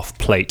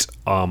half-plate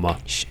armor.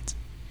 Shit.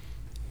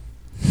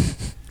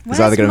 Where's It's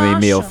either going to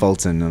be me or Marshall?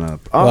 Fulton. I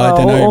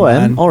don't know,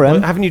 man. Or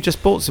M. Haven't you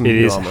just bought some It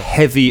new is armor?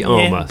 heavy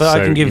armor. but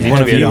I can give you you need one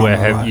to be of able to the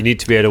wear armor, You need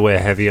to be able to wear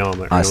heavy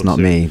armor. in That's order not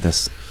to- me.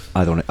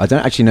 I don't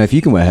actually know if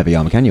you can wear heavy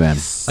armor. Can you, Em?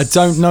 I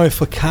don't know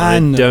if I I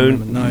can.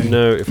 don't no.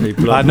 know if a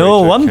blood I know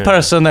ranger one can.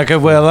 person that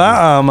could wear that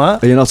armor.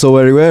 Are you not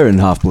already wearing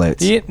half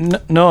plates? Yeah,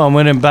 no, I'm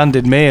wearing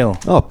banded mail.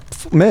 Oh,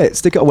 mate,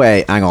 stick it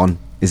away. Hang on.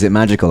 Is it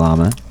magical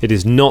armor? It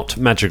is not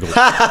magical.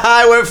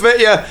 I won't fit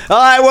you.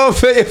 I won't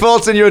fit you,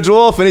 Fulton. You're a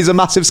dwarf and he's a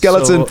massive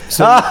skeleton.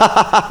 So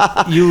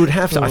you would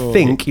have to. I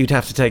think you'd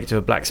have to take it to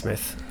a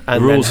blacksmith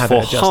and Rules then have for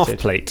it adjusted. half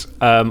plate.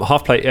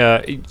 Half plate.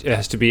 It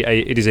has to be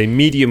it is a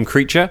medium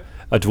creature.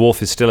 A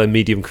dwarf is still a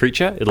medium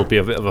creature. It'll be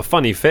a bit of a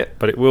funny fit,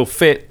 but it will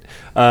fit.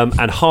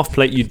 And half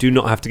plate, you do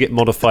not have to get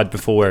modified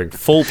before wearing.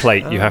 Full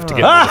plate, you have to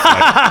get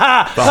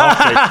modified. But half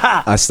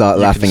plate, I start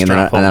You laughing can and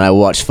then, strap on. I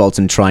watch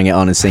Fulton trying it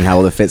on and seeing how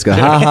all the fits go.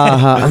 Ha ha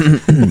ha.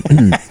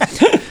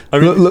 I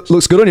mean,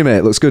 Looks good on you,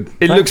 mate. Looks good.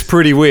 it looks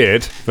pretty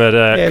weird, but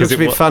Yeah, it looks a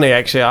bit wa- funny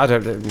actually. I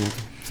don't.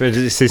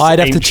 it's this I'd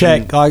have to ancient-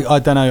 check. I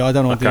don't know. I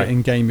don't know Okay.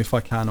 in game if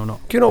I can or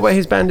not. Do you not wear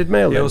his banded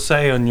mail? Then? It'll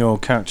say on your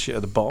couch sheet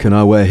at the bottom. Can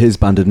I wear his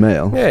banded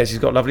mail? Yes, he's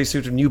got a lovely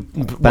suit of new.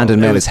 Banded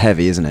mail is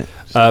heavy, isn't it?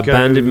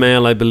 banded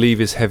mail, I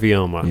believe, is heavy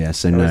armor. Yeah,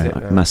 so Oh, no. is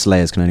it? My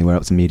slayers can only wear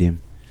up to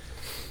medium.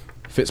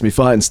 Fits me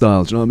fighting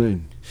style, do you know what I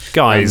mean?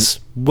 Guys,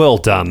 well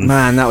done.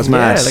 Man, that was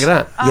mad. Yeah, look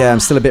at that. Yeah, I'm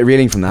still a bit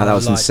reeling from that. That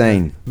was like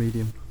insane.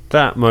 Medium.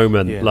 That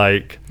moment, Yeah.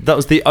 like, that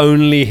was the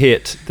only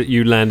hit that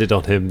you landed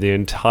on him the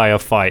entire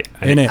fight,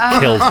 and Innit? it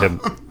killed him.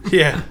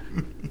 Yeah.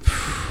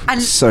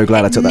 And So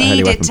glad I took that holy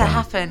needed weapon to back.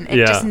 happen. It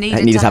Yeah. just It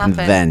needed, needed to happen.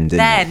 then,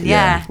 didn't it?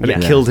 Yeah. And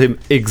it Yeah. killed him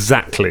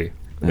exactly.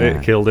 Yeah.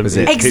 It killed him Was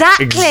it?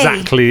 Exactly.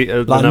 exactly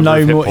the Like number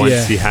no of hit more. points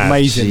Yeah, he had.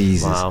 amazing.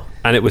 Jesus. Wow.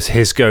 And it was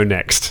his go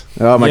next.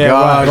 Oh my Yeah,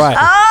 god. right.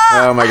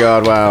 Oh my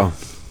god, wow.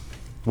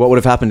 What would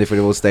have happened if we'd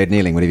all stayed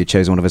kneeling? Would have you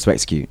chosen one of us to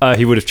execute?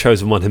 He would have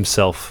chosen one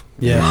himself.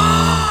 Yeah.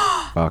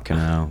 Fucking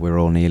hell. We're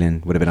all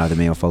kneeling. Would have been either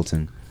me or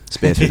Fulton.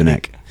 Spear through the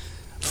neck.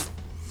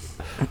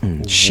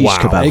 Sheesh Wow.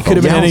 kebab. It could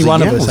have been any Yowza,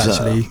 one of us yowza.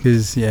 actually,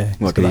 because it's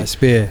What got could that he-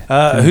 spear.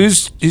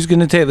 Who's going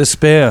to take the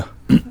spear?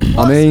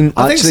 I mean,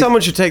 I think actually,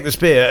 someone should take the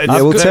spear.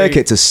 yeah, we'll take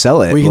it to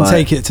sell it. We can like,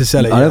 take it to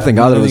sell it. I don't yeah. think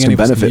either of us any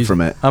can benefit use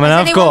from it. it. I mean,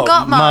 Has I've anyone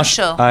got Marsh-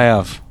 Marshall? I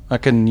have. I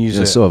can use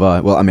Yeah, it. so have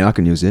I. Well, I mean, I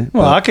can use it.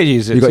 Well, but I could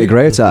use it. You got your too.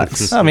 grey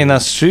attacks. I mean,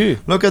 that's true.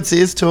 Look at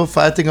these two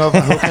fighting over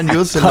who can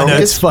use the I know,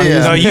 longest it's funny, spear.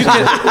 isn't No, it? you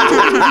can.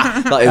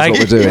 That is what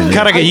we're doing.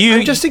 Carragher, you.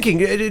 I'm just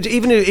thinking,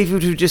 even if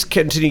we would just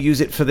continue to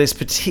use it for this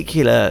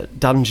particular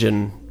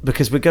dungeon,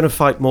 because we're going to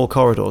fight more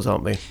corridors,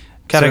 aren't we?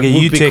 Carragher, it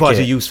would you be take quite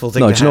it. a useful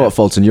thing No, to do you know have. what,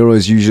 Fulton? You're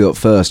always usually up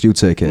first. You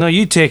take it. No,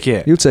 you take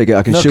it. You take it.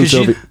 I can No, shoot 'cause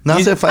you- over. Now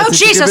they're fighting Oh to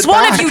give Jesus! it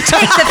One back. of you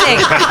take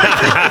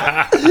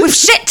the thing. We've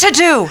shit to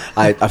do.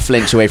 I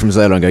flinch away from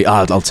Zola and go,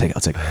 I'll take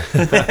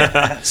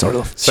it. Sorry,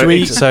 love. Should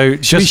we? So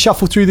Should we just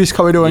shuffle through this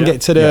corridor and Yeah.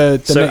 get to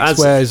the So next as-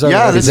 where Zola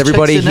Yeah, is? let's Is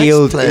everybody check the next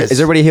healed? place. Is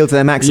everybody healed to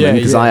their maximum? Yeah,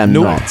 Because yeah. I am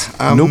Nope.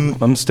 not. nope.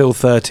 I'm still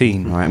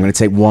 13. All right, I'm going to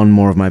take one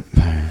more of my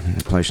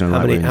potion of How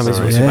light many wounds.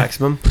 was Yeah. the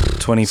maximum?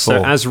 24.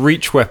 So as a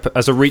reach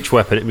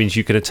weapon, it means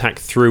you can attack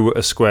through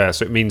a square.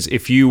 So it means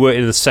if you were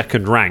in the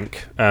second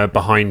rank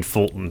behind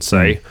Fulton,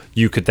 say,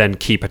 you could then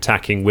keep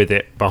attacking with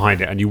it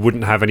behind it, and you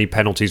wouldn't have any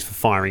penalties for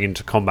firing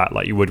into combat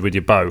like you would with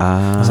your bow.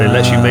 So it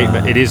lets you make.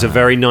 It is a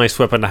very nice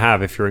weapon to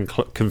have if you're in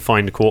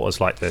confined quarters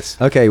like this.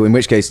 Okay, in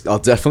which case I'll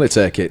definitely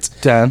take it.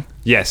 Dan,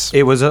 Yes,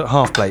 it was a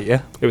half plate,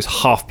 yeah? it was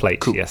half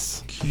plate.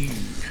 Yes.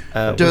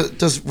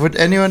 Would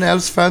anyone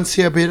else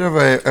fancy a bit of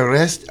a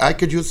rest? I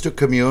could use to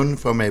commune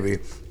for maybe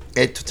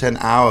 8 to 10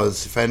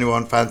 hours if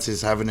anyone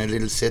fancies having a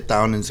little sit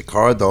down in the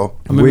corridor.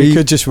 I mean, we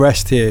could just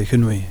rest here,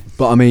 couldn't we?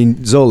 But I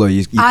mean, Zola,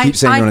 you keep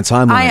saying you're on a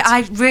time limit.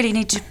 I really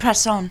need to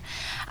press on.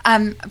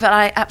 But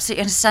I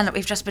absolutely understand that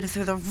we've just been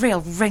through the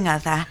real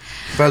ringer there.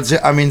 Well,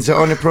 the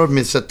only problem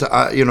is that,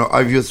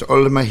 I've used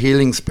all of my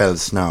healing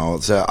spells now,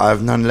 so I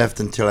have none left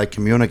until I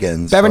commune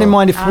again. Bearing so- in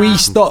mind, if we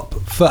stop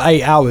for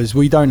 8 hours,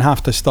 we don't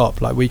have to stop.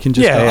 Like, we can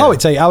just Yeah, go, yeah. oh,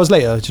 it's 8 hours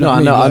later. Do you know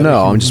No, what I I mean?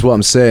 know. Like, we can- What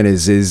I'm saying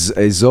is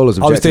Zola's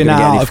objective. I was doing gonna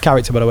that get out any- of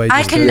character, by the way. I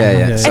just can- to-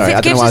 Yeah. Sorry, it I don't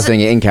know gives why I us was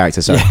doing it in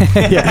character. Sorry.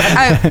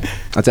 Oh,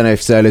 I don't know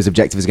if Zola's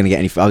objective is going to get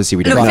any. Obviously,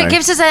 we don't look, know. if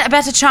gives us a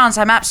better chance.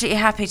 I'm absolutely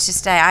happy to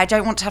stay. I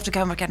don't want to have to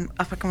go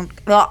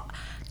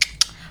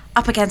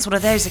up against one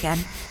of those again.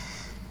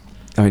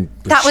 I mean,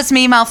 That was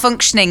me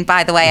malfunctioning,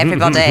 by the way,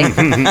 everybody.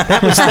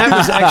 That was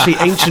actually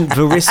ancient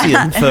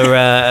Verisian for.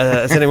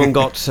 Has anyone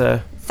got?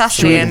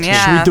 Thessalian,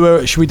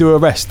 yeah. Should we do a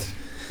rest?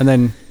 And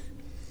then.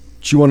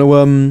 do you want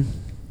to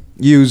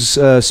use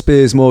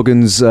Spears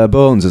Morgan's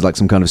bones as like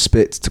some kind of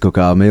spit to cook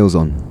our meals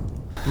on?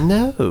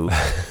 No.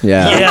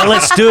 Yeah.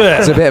 Let's do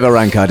It's a bit of a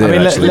rank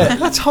idea, actually.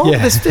 That's horrible.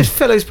 Yeah. This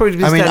fellow's probably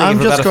been I mean, standing I'm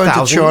for just about going to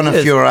 1,000 chew on a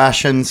years. few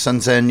rations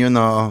and then,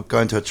 go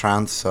into a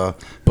trance. So,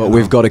 But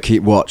we've got to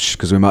keep watch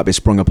because we might be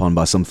sprung upon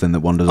by something that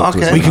wanders up to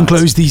us. Okay. at We can night.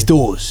 close these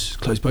doors.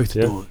 Close both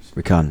the doors.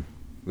 We can.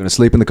 We're going to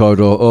sleep in the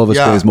corridor over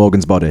Yeah. Spears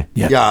Morgan's body.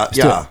 Yeah, let's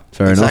do it.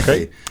 Fair enough.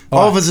 exactly.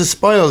 Over the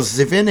spoils,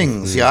 the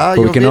winnings, yeah.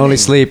 But we can only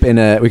sleep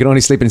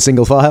in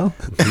single file,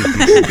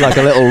 like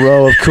a little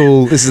row of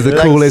cool. This is the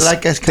coolest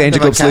like a kind Danger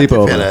of a Club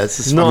sleepover. caterpillar.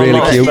 It's Not really a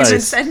lot of cute. Human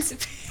space.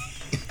 centipede.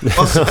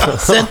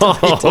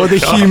 centipede. Or the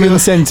human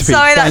centipede.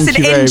 Sorry, that's Thank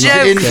an you very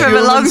in much. joke from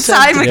a long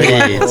time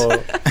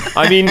ago.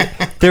 I mean,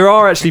 there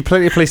are actually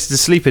plenty of places to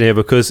sleep in here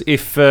because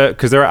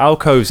there are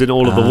alcoves in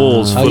all of the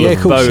walls full yeah, of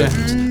of course,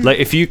 bones. Like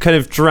if you kind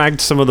of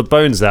dragged some of the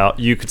bones out,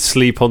 you could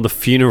sleep on the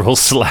funeral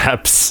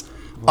slabs.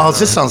 Oh,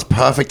 this sounds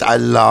perfect. I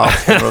love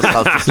funeral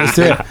slabs. Let's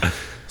do it.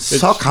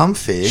 So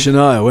comfy.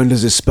 Shania, when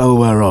does this spell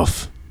wear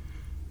off?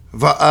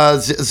 But,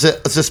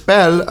 the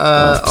spell.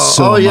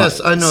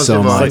 Yes, I know so the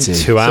one. mighty.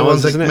 Like 2 The hours,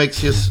 one that isn't it?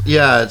 makes you.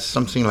 Yeah, it's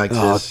something like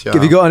this. Yeah.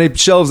 Have you got any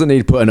shelves that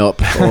need putting up,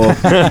 or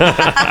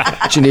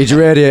do you need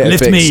your radiator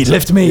fixed?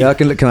 Lift me. Yeah,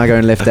 can I go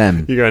and lift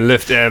them? You go and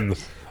lift them.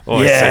 Oh,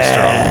 it's so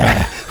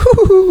strong.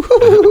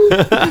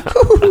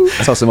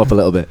 Toss them up a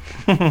little bit.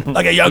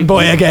 Like a young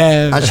boy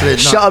again. Actually, no.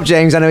 Shut up,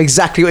 James. I know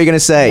exactly what you're going to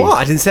say. What?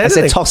 I didn't say I said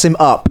anything. toss him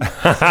up. Okay?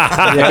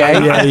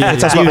 yeah.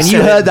 Toss him up. You And said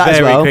you heard it that as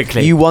very well.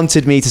 quickly. You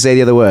wanted me to say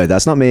the other word.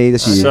 That's not me.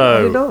 That's you.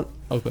 So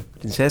Okay.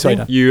 Didn't say Sorry,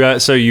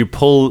 anything. you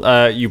pull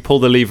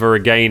the lever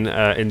again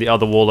in the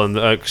other wall, and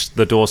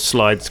the door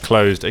slides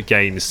closed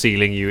again,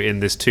 sealing you in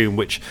this tomb,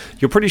 which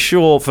you're pretty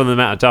sure, from the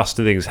amount of dust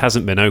and things,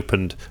 hasn't been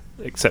opened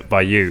except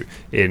by you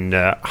in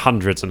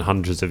hundreds and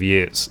hundreds of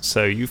years.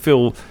 So you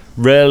feel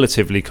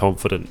relatively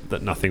confident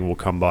that nothing will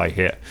come by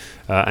here,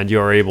 and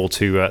you're able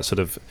to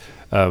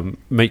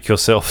make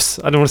yourselves,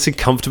 I don't want to say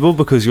comfortable,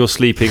 because you're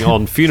sleeping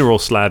on funeral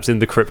slabs in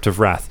the Crypt of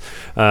Wrath,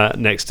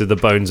 next to the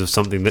bones of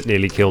something that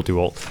nearly killed you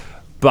all.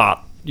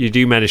 But you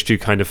do manage to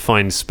kind of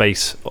find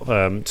space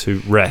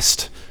to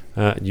rest.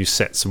 You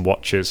set some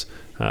watches,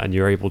 and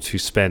you're able to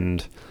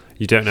spend.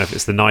 You don't know if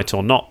it's the night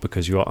or not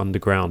because you are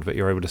underground, but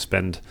you're able to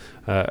spend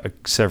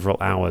several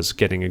hours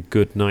getting a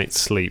good night's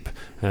sleep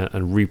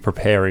and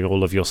re-preparing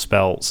all of your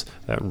spells,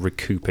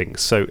 recouping.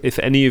 So if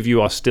any of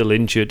you are still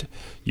injured,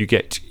 you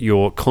get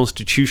your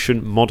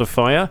Constitution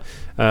modifier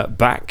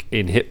back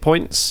in hit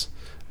points,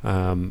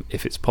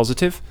 if it's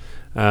positive.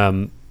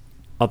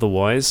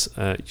 Otherwise,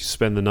 you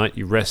spend the night,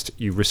 you rest,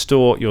 you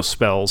restore your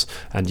spells,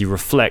 and you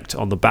reflect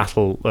on the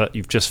battle that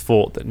you've just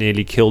fought that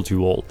nearly killed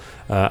you all.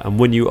 And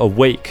when you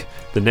awake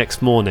the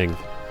next morning,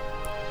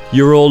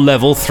 you're all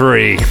level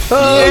 3.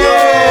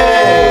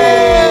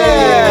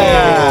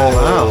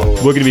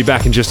 We're going to be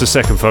back in just a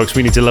second, folks.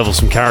 We need to level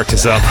some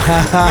characters up.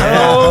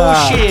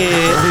 Oh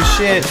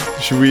shit!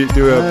 Should we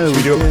do a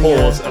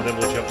pause and then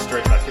we'll jump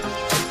straight back in?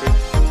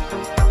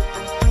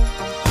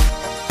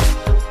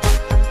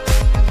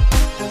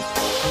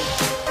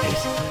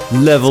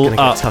 Level gonna get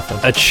up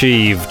tougher.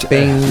 achieved.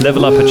 Bing.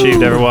 Level up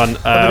achieved, everyone.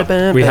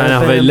 We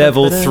now have a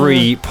level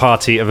 3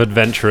 party of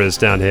adventurers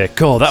down here.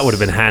 God, that would have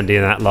been handy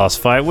in that last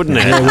fight, wouldn't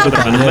it? It would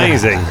have been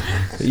amazing.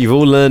 You've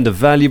all learned a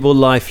valuable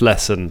life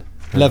lesson.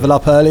 Level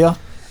up earlier.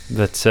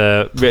 That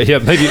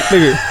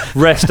maybe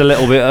rest a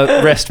little bit,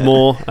 rest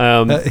more.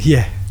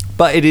 Yeah.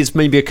 But it is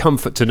maybe a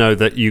comfort to know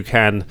that you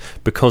can,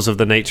 because of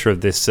the nature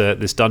of this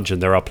dungeon,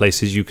 there are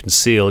places you can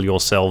seal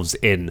yourselves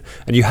in,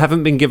 and you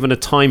haven't been given a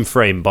time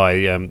frame by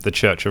the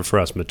Church of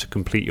Pharasma to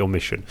complete your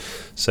mission.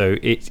 So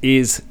it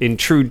is, in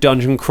true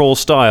dungeon crawl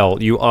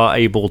style, you are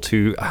able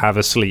to have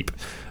a sleep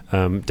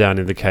down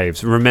in the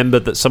caves. Remember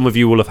that some of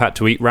you will have had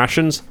to eat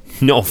rations.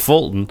 Not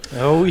Fulton.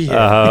 Oh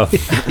yeah.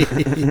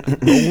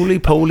 Holy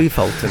poly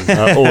Fulton.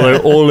 Although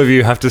all of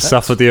you have to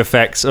suffer the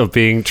effects of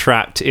being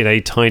trapped in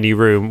a tiny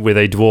room with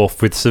a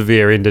dwarf with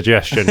severe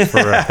indigestion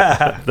for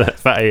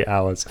 8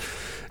 hours.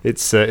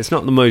 It's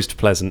not the most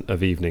pleasant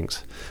of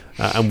evenings.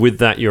 And with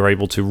that, you're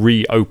able to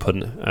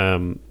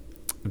reopen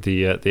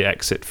the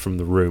exit from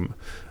the room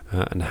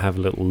and have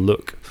a little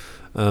look.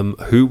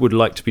 Who would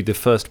like to be the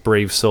first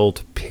brave soul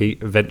to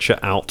venture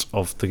out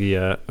of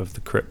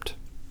the crypt?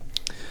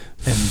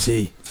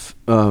 MZ.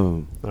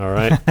 Oh. All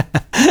right.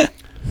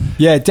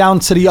 Yeah, down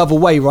to the other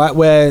way, right?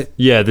 Where.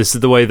 Yeah, this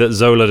is the way that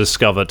Zola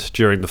discovered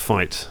during the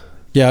fight.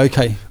 Yeah,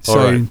 okay. So,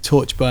 Alright.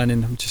 torch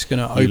burning. I'm just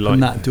going to You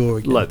open that door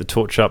again. Light the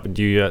torch up and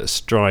you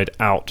stride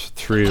out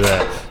through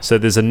there. So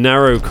there's a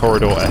narrow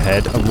corridor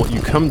ahead, and what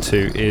you come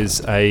to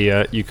is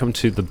you come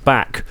to the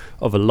back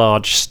of a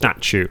large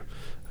statue.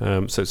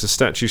 So it's a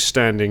statue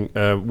standing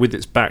with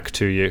its back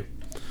to you.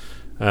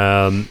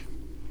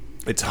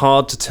 It's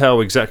hard to tell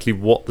exactly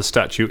what the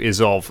statue is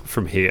of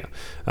from here.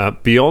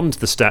 Beyond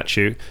the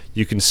statue,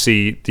 you can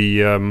see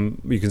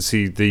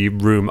the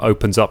room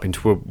opens up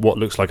into what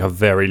looks like a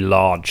very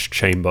large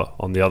chamber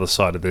on the other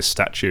side of this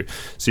statue.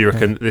 So you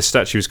reckon this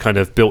statue is kind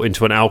of built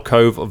into an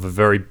alcove of a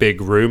very big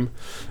room,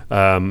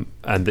 and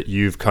that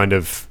you've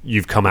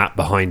come out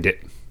behind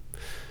it.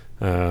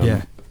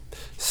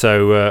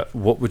 So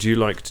what would you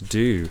like to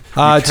do?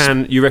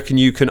 You reckon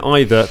you can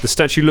either, the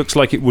statue looks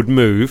like it would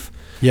move.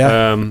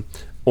 Yeah.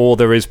 Or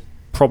there is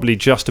probably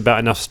just about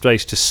enough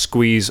space to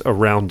squeeze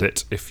around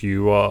it if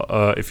you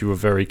were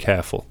very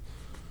careful.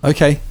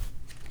 Okay.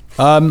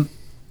 I'll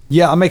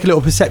make a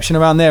little perception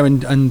around there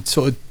and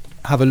sort of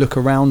have a look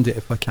around it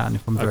if I can,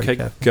 if I'm very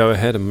careful. Okay, go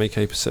ahead and make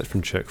a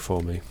perception check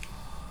for me.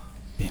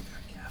 Being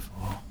very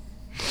careful.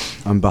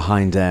 I'm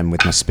behind them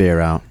with my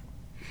spear out.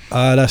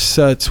 That's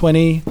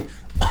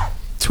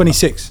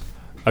 26.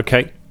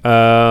 Okay.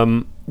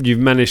 You've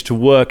managed to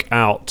work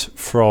out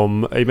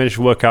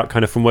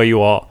kind of from where you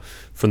are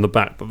from the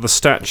back, but the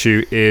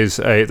statue is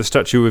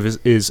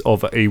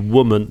of a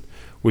woman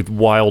with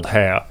wild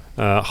hair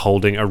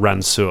holding a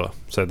ranseur,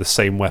 so the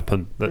same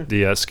weapon that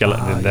the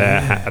skeleton in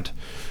there had.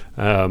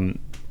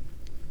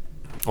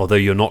 Although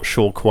you're not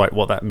sure quite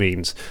what that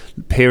means.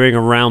 Peering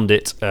around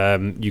it,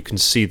 you can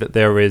see that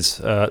there is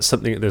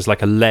there's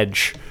like a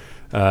ledge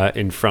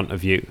in front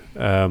of you,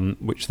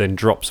 which then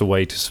drops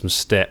away to some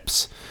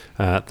steps.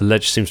 The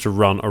ledge seems to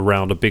run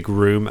around a big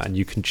room, and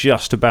you can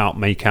just about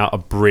make out a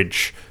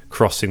bridge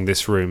crossing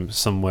this room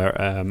somewhere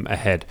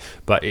ahead,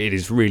 but it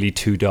is really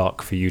too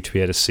dark for you to be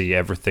able to see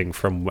everything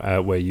from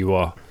where you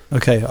are.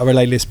 Okay, I'll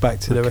relay this back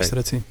to the rest of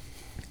the team.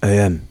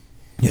 Yeah.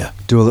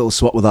 Do a little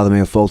swap with either me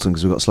or Fulton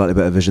because we've got slightly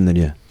better vision than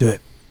you. Do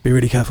it. Be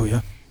really careful,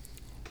 yeah?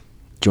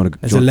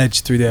 There's a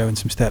ledge through there and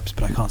some steps,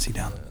 but I can't see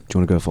down. Do you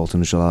want to go,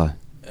 Fulton, or shall I?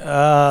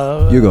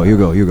 You go.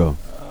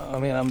 I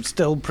mean, I'm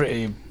still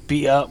pretty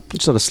beat up. You're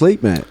just not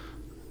asleep, mate.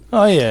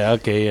 Oh, yeah,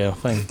 okay, yeah,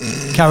 fine.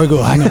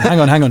 Caragor, hang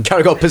on.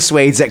 Caragor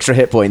persuades extra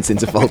hit points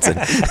into Fulton.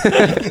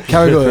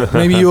 Caragor,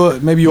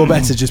 maybe you're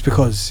better just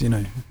because,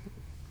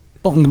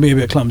 Fulton can be a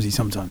bit clumsy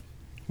sometimes.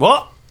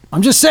 What?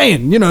 I'm just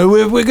saying,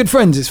 we're good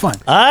friends, it's fine.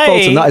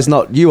 Fulton, that is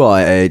not... You are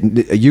a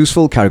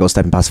useful... Caragor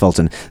stepping past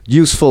Fulton.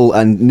 Useful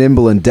and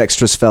nimble and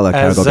dexterous fella,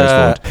 Caragor goes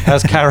forward.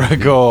 As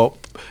Caragor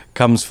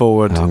comes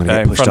forward I'm going to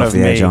get in pushed front off of the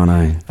me, edge, aren't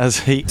I? as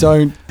he...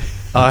 Don't...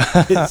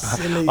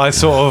 I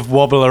sort of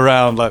wobble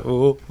around like,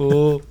 ooh.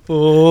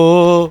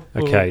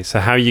 Okay, so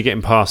how are you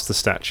getting past the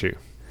statue?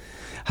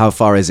 How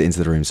far is it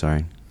into the room,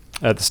 sorry?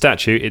 The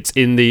statue, it's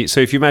in the... So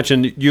if you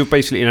imagine you're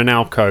basically in an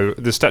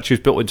alcove, the statue's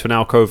built into an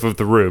alcove of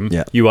the room.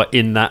 Yeah. You are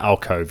in that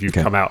alcove. You've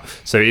come out.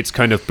 So it's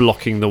kind of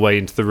blocking the way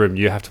into the room.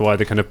 You have to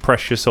either kind of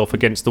press yourself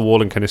against the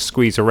wall and kind of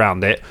squeeze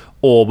around it,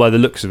 or by the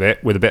looks of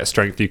it, with a bit of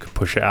strength, you could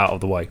push it out of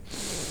the way.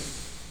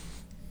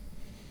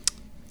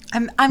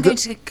 I'm going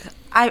to...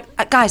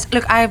 guys,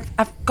 look, I've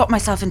got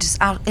myself in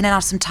and out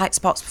of some tight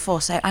spots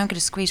before, so I'm going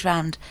to squeeze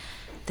round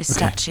this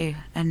statue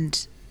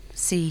and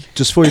see.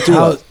 Just before you do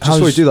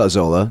that,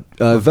 Zola,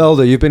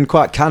 Velda, you've been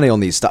quite canny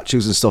on these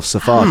statues and stuff so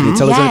far. Can you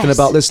tell us anything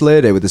about this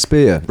lady with the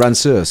spear?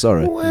 Ranseur,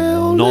 sorry.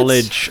 Well,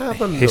 Knowledge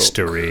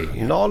history.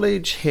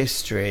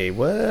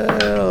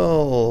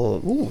 Well,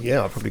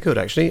 I probably could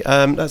actually.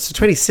 That's a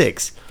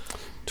 26.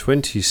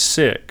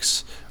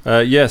 26.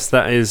 Yes,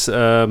 that is...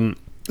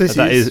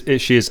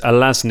 she is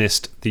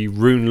Alasnist, the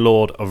Rune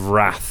Lord of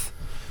Wrath.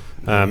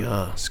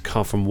 It's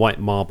carved from white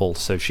marble.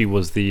 So she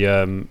was the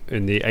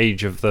in the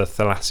age of the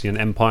Thalassian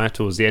Empire.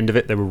 Towards the end of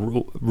it, they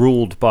were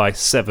ruled by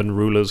 7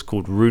 rulers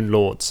called Rune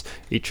Lords,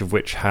 each of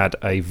which had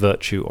a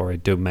virtue or a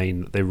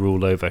domain that they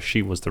ruled over.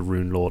 She was the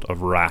Rune Lord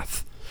of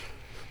Wrath.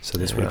 So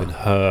this would have been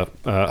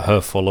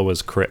her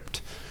follower's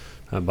crypt.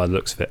 By the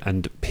looks of it,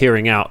 and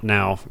peering out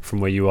now from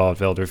where you are,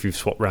 Velda, if you've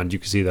swapped round, you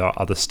can see there are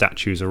other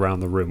statues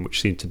around the room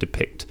which seem to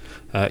depict,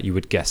 you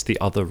would guess, the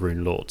other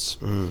Rune Lords.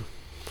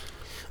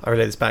 I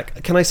relay this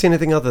back. Can I see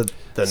anything other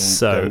than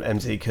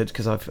MZ could?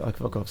 Because I've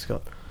obviously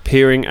got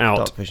peering out.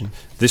 Dark vision.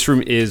 This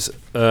room is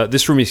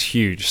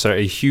huge. So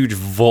a huge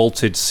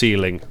vaulted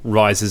ceiling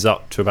rises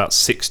up to about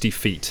 60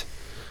 feet.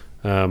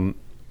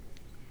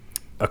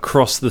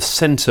 Across the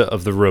centre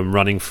of the room,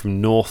 running from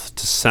north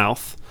to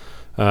south.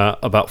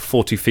 About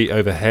 40 feet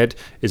overhead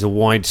is a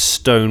wide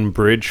stone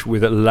bridge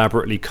with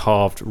elaborately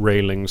carved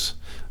railings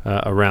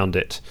around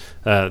it.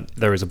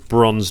 There is a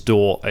bronze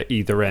door at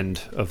either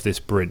end of this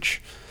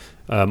bridge.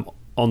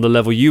 On the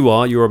level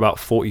you're about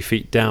 40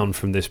 feet down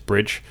from this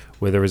bridge,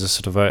 where there is a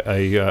sort of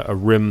a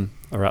rim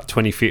about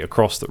 20 feet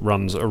across that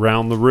runs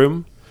around the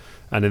room.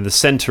 And in the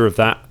centre of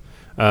that,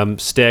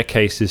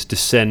 staircases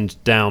descend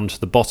down to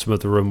the bottom of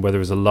the room, where there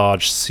is a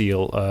large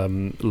symbol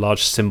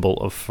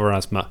of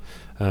Pharasma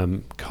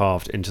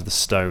carved into the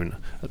stone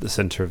at the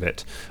centre of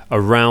it.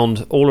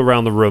 All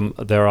around the room,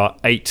 there are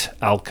 8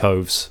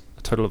 alcoves,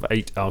 a total of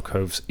 8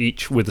 alcoves,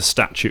 each with a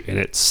statue in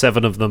it.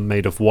 7 of them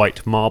made of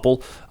white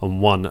marble,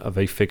 and 1 of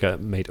a figure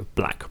made of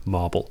black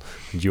marble.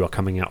 And you are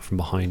coming out from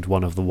behind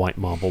one of the white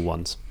marble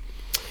ones.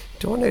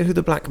 Do I know who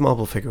the black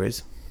marble figure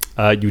is?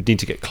 You would need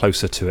to get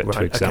closer to it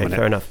to examine okay, it.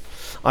 fair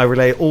enough. I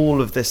relay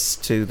all of this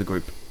to the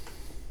group.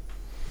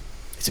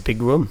 It's a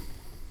big room.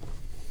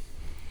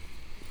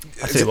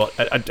 I tell you what,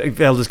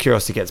 Velda's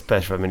curiosity gets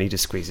better. I mean, he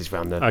just squeezes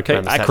round the. Okay,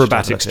 round the statue,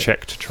 acrobatics doesn't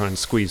check to try and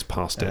squeeze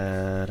past it.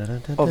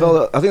 Oh,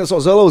 Velda, I think that's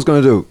what Zola was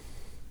going to do.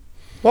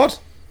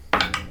 What?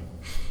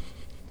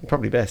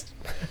 Probably best.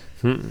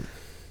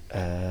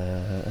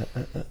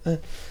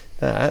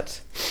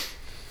 That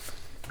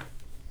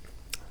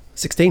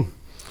 16.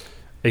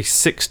 A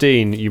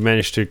 16, you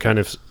manage to kind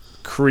of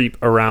creep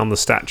around the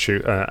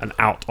statue and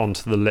out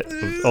onto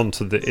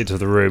into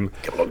the room.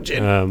 Come on,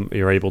 Jin.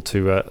 You're able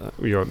to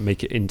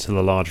make it into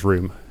the large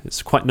room.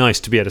 It's quite nice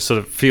to be able to sort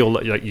of feel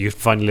like you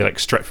finally like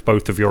stretch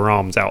both of your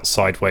arms out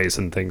sideways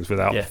and things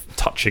without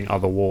touching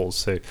other walls.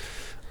 So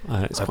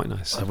it's quite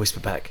nice. I whisper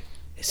back.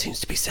 It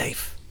seems to be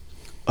safe.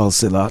 I'll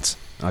sit that.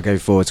 I'll go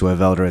forward to where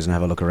Velda is and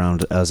have a look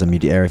around as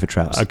immediate area for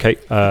traps. Okay,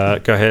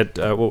 go ahead.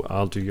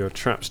 I'll do your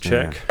traps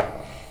check.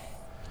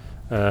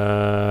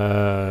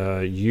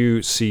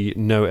 You see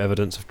no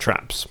evidence of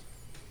traps.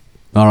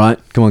 All right,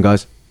 come on,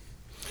 guys.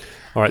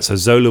 All right, so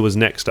Zola was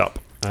next up.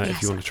 If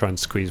Yes. you want to try and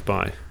squeeze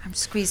by, I'm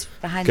squeezed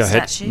behind go the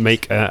ahead. statue.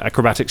 Make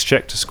acrobatics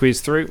check to squeeze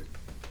through.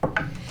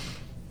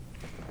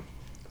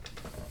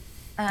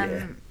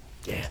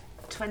 Yeah.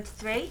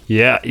 23.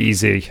 Yeah,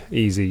 easy.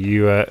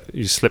 You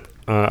slip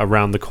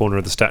around the corner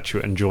of the statue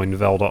and join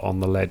Velda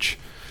on the ledge.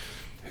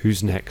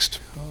 Who's next?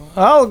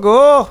 I'll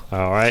go.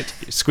 All right,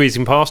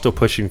 squeezing past or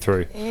pushing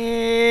through?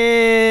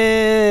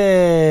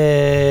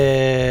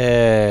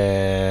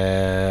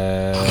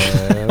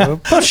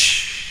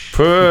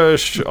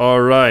 Push.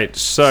 All right.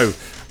 So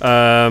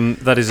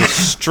that is a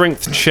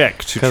strength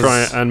check to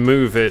try and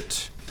move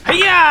it.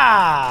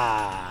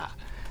 Yeah.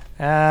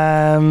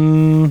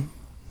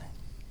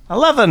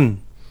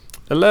 11.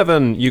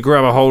 11. You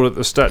grab a hold of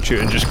the statue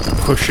and just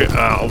push it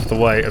out of the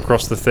way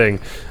across the thing,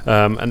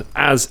 and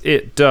as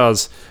it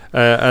does,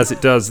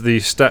 the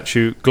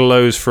statue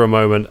glows for a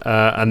moment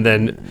and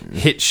then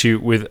hits you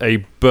with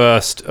a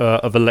burst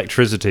of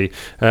electricity.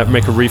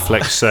 Make a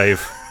reflex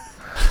save.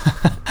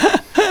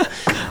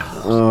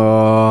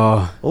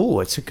 Oh,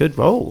 it's a good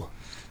roll.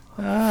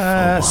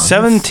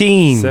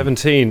 17.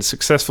 17.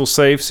 Successful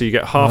save, so you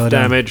get half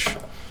damage,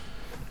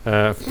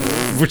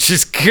 which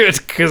is good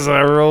because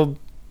I rolled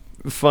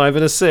 5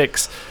 and a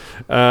 6.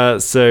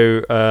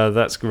 So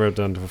that's rolled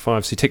down to a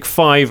 5. So you take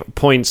 5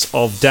 points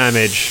of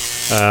damage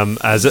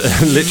as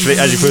literally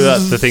as you put it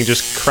up, the thing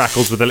just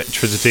crackles with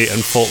electricity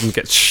and Fulton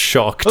gets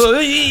shocked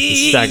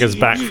and staggers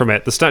back from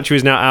it. The statue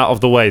is now out of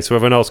the way, so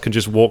everyone else can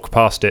just walk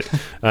past it.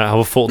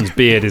 However, Fulton's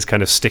beard is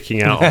kind of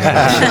sticking out.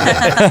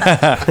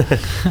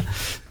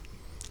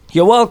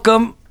 You're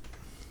welcome.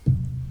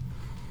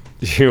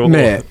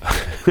 Mate,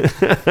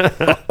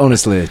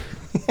 honestly,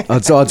 I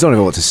don't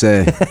know what to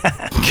say.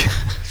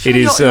 It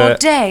is Not your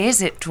day,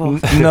 is it,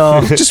 Dwarf?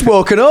 No. Just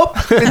woken up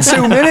in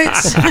 2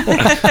 minutes.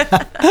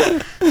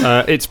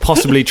 it's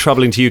possibly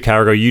troubling to you,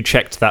 Carragher. You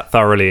checked that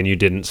thoroughly and you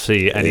didn't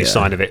see any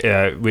sign of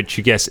it, which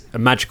you guess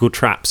magical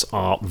traps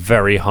are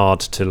very hard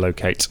to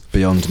locate.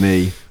 Beyond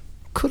me.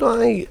 Could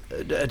I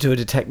do a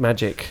detect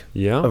magic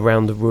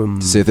around the room?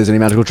 To see if there's any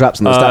magical traps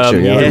in the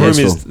statue.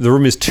 The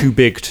room is too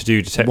big to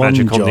do detect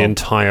magic on the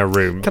entire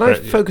room. Can I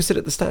focus it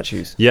at the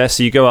statues? Yeah,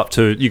 so you go up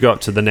to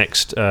the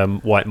next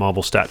white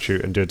marble statue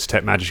and do a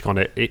detect magic on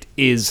it. It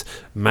is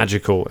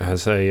magical. It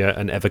has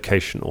an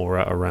evocation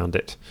aura around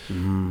it.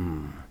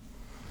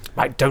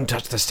 Right, don't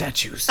touch the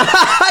statues.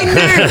 I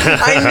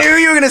knew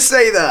you were going to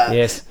say that.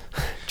 Yes.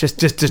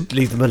 Just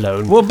leave them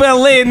alone. We're better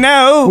late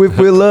now.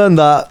 We'll learn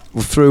that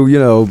through,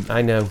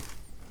 I know.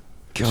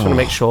 Just want to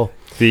make sure.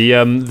 The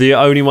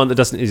only one that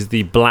doesn't is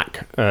the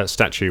black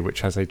statue,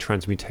 which has a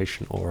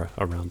transmutation aura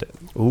around it.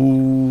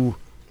 Ooh.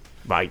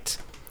 Right.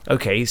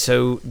 Okay,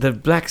 so the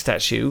black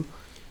statue,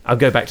 I'll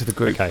go back to the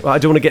group. Okay. Well, I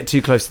don't want to get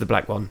too close to the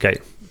black one. Okay.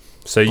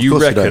 So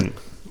you reckon...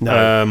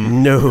 No,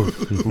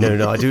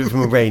 I do it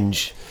from a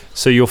range.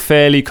 So you're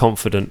fairly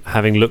confident,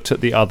 having looked at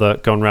the other,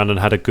 gone round and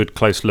had a good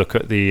close look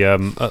at the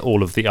at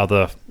all of the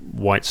other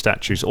white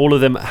statues. All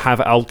of them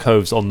have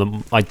alcoves on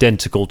them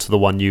identical to the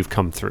one you've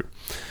come through.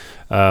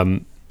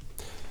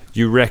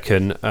 You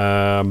reckon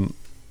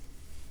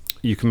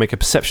you can make a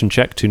perception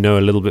check to know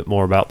a little bit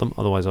more about them.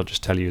 Otherwise, I'll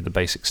just tell you the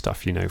basic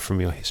stuff you know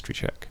from your history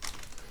check.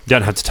 You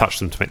don't have to touch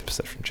them to make the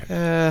perception check.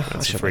 I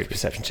should make a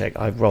perception check.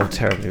 I rolled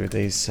terribly with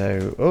these,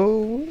 so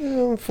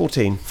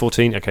 14.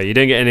 14. Okay, you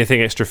don't get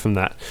anything extra from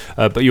that,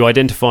 but you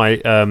identify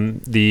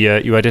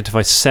you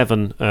identify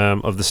 7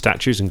 of the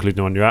statues, including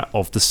the one you're at,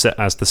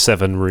 as the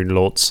 7 rune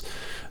lords,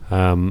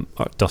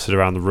 dotted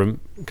around the room,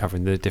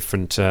 covering the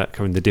different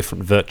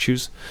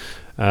virtues,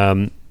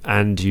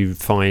 and you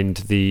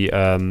find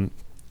and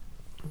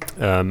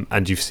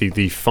you see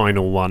the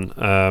final one,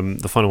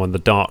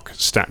 the dark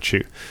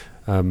statue.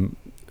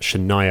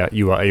 Shania,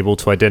 you are able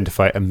to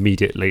identify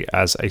immediately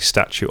as a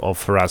statue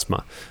of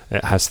Pharasma.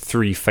 It has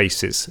 3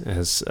 faces. It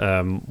has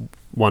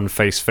one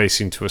face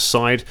facing to a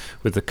side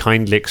with a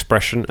kindly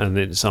expression, and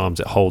in its arms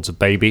it holds a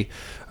baby.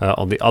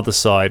 On the other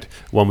side,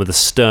 one with a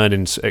stern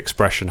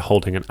expression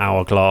holding an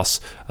hourglass,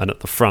 and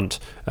at the front,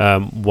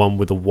 one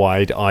with a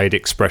wide-eyed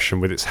expression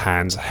with its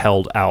hands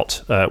held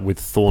out with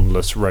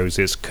thornless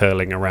roses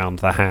curling around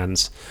the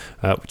hands,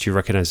 which you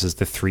recognize as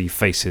the 3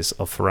 faces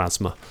of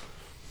Pharasma.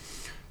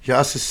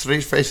 Yes, it's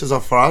 3 faces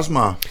of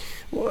Pharasma.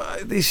 Well,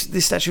 this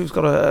statue's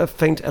got a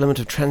faint element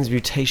of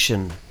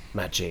transmutation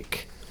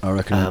magic. I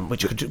reckon.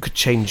 Which could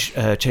change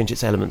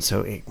its elements,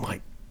 so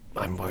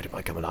I'm worried it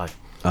might come alive.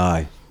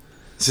 Aye.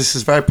 This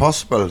is very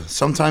possible.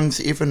 Sometimes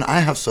even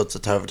I have thought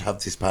that I would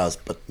have these powers,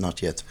 but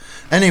not yet.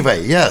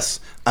 Anyway, yes,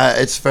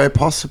 it's very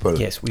possible.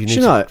 Yes, we need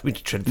Shania,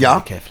 to tread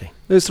very carefully.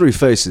 Those 3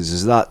 faces,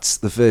 is that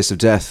the face of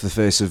death, the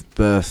face of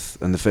birth,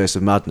 and the face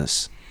of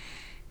madness?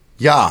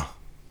 Yeah.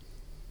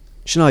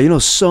 Shania, you know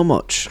so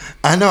much.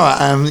 I know,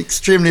 I'm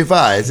extremely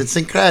wise. It's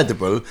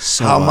incredible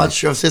how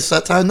much of this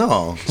that I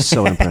know.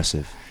 So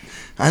impressive.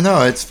 I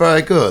know, it's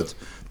very good.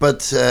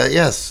 But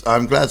yes,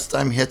 I'm glad that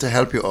I'm here to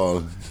help you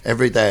all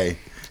every day.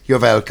 You're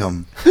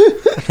welcome.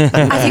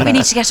 I think we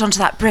need to get onto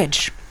that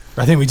bridge.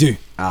 I think we do.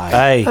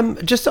 Hey.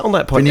 Just on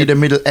that point, We need a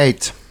middle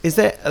 8. is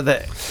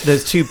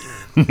there's 2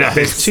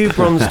 there's 2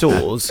 bronze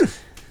doors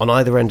on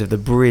either end of the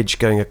bridge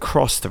going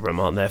across the room,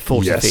 aren't there?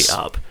 40 feet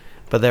up,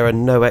 but there are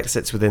no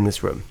exits within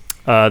this room.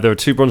 There are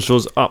 2 bronze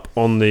doors up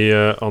on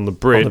the bridge. On the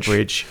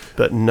bridge,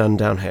 but none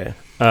down here.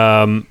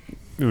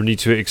 You'll need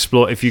to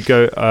explore. If you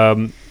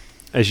go,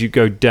 as you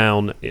go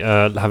down,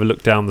 have a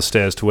look down the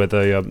stairs to where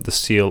the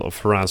seal of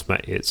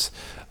Pharasma is.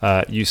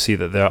 You see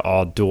that there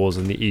are doors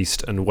in the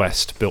east and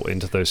west built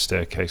into those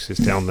staircases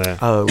down there.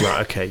 Oh,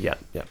 right, okay, yeah.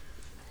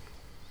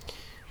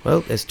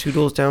 Well, there's 2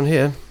 doors down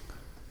here.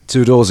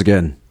 2 doors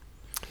again.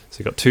 So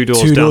you've got 2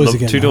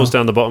 doors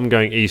down the bottom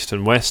going east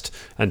and west,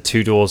 and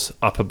 2 doors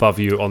up above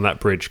you on that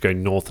bridge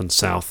going north and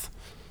south.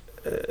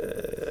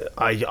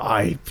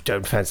 I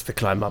don't fancy the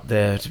climb up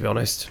there, to be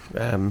honest.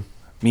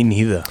 Me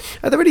neither.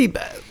 Are there any...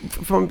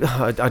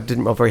 I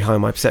didn't roll very high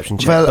on my perception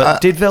check, Well,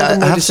 but did Velden I have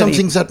notice any...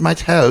 something that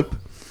might help.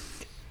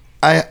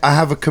 I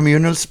have a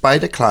communal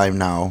spider climb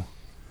now.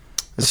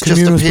 It's just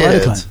communal spider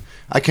appeared. climb?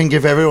 I can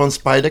give everyone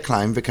spider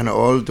climb. We can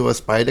all do a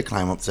spider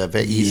climb up there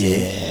very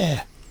easy.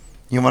 Yeah.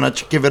 You want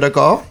to give it a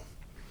go?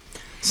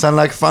 Sound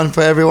like fun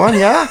for everyone,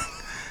 yeah?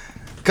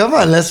 Come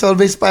on, let's all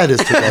be spiders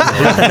together.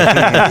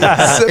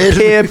 So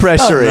peer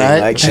pressuring,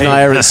 right? like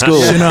Shania at school.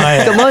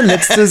 Shania. Come on,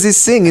 let's do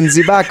this thing in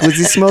the back with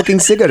the smoking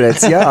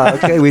cigarettes. Yeah,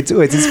 okay, we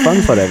do it. It's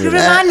fun for You everyone.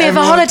 remind me of a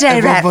everyone- holiday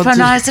everyone rep wants when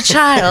to- I was a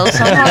child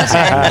on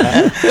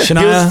holiday. It was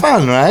Shania,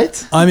 fun,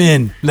 right? I'm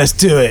in. Let's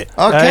do it.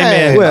 Okay.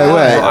 Amen. Wait.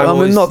 I I mean,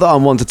 always- not that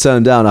I'm one to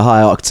turn down a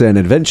high octane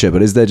adventure,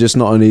 but is there just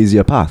not an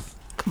easier path?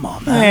 Come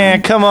on, man. Yeah,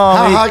 come on.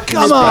 How hard can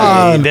Come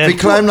this be? on. We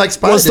climb like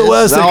spiders. What's the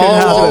worst that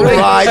can Oh, happen?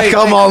 right,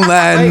 come on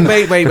then.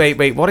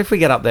 Wait. What if we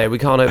get up there? We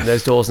can't open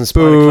those doors and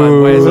spider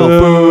climb. Where's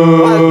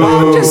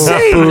I'm just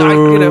saying.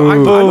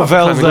 I'm not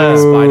climbing like a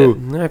spider.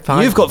 No,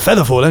 fine. You've got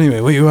featherfall anyway.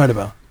 What are you worried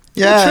about?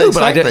 Yeah, True,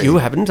 but exactly. you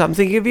haven't. I'm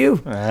thinking of you.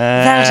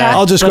 Velda,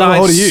 I'll just But grab a I've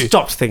hold of you.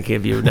 stopped thinking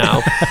of you now.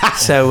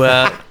 So,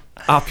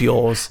 up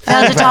yours.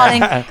 Velda,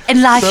 darling,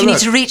 in life So you need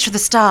look. to reach for the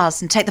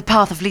stars and take the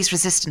path of least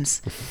resistance.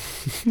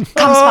 Come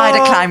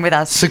spider climb with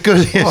us. It's a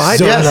good Zola.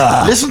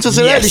 yes. Listen to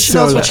the lady. She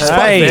knows what she's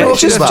Hey. talking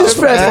Just about.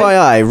 for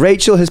FYI,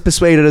 Rachel has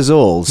persuaded us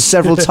all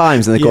several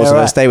times in the course of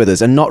her stay with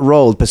us and not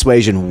rolled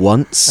persuasion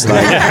once.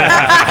 Like,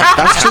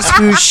 that's just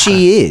who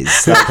she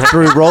is. Like,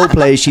 through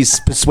roleplay, she's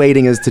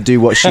persuading us to do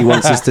what she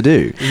wants us to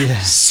do.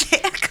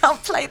 Shit, I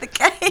can't play the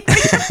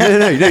game.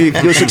 No,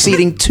 you're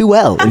succeeding too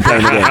well in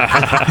playing the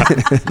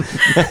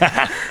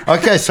game.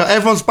 Okay, so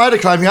everyone's spider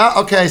climb, yeah?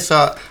 Okay,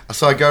 so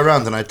I go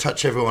around and I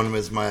touch everyone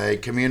with my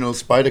communal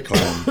spider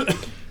climb.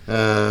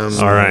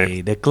 All right.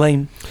 Spider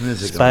climb.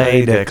 Where's it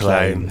Spider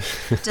climb.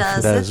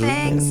 Does Does the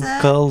things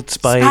called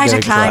spider,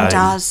 spider climb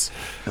does.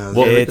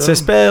 It's a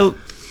spell.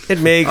 It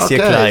makes you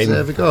Okay, climb. so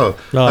there we go.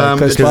 Right,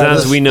 'cause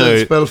as we know-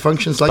 the spell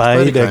functions like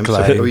Spider spider climb.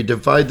 So climb. we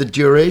divide the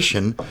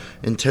duration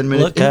in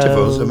 10-minute Look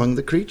intervals out. among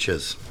the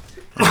creatures.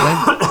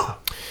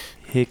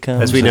 Here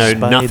comes As we a know,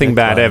 spider nothing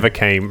bad climb. ever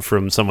came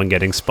from someone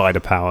getting spider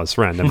powers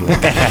randomly.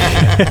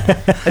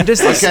 And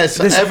does this, Okay,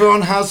 so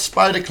everyone has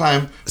spider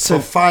climb for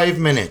 5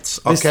 minutes.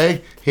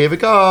 Okay, here we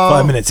go.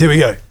 5 minutes. Here we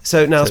go.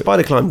 so now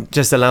spider climb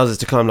just allows us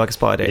to climb like a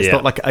spider. It's Yeah.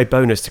 not like a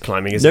bonus to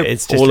climbing, is Nope. it?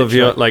 It's just all of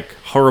your literally-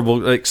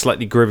 horrible,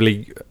 slightly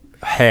gribbly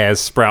hairs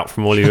sprout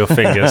from all of your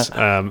fingers,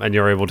 and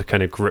you're able to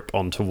kind of grip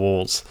onto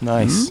walls.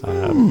 Nice.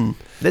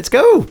 Let's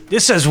go.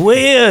 This is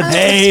weird.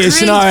 Hey,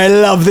 It's Shania, I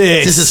love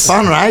this. This is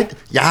fun, right?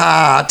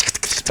 Yeah.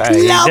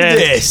 Love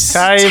this.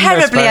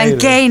 Terribly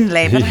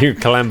ungainly, but You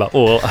clamber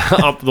all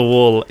up the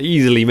wall,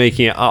 easily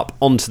making it up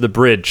onto the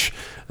bridge,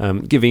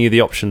 giving you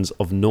the options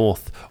of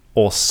north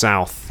or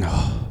south.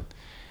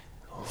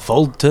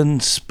 Fulton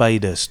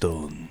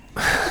Spiderstone.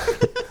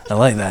 I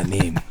like that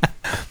name.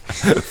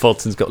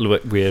 Fulton's got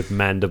little weird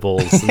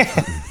mandibles.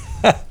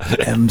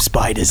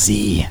 Spider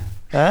Z.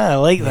 I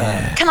like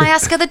that. Can I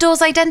ask, are the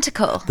doors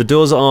identical? The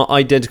doors are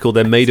identical.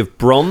 They're made of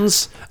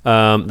bronze.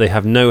 They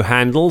have no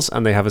handles,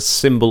 and they have a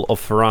symbol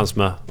of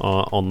Pharasma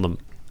on them.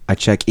 I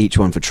check each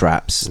one for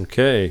traps.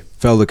 Okay.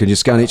 Felder, can you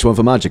scan each one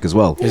for magic as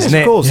well? Yes,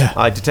 of course. Yeah.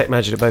 I detect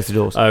magic at both the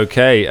doors.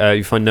 Okay.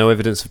 You find no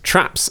evidence of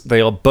traps. They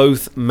are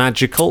both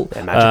magical.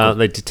 They're magical.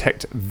 They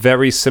detect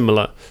very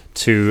similar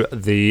to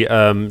the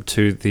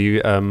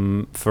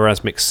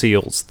Pharasmic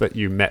seals that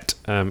you met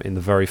in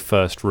the very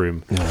first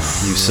room. You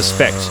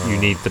suspect you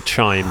need the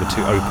chime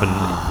to open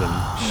them.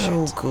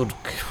 Oh, good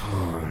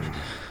God.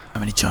 How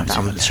many chimes?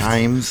 How many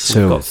chimes? So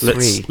We've got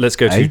 3. Let's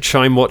go to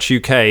Chime Watch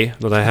UK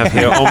that I have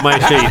here on my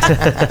sheet.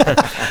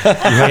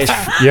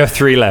 you have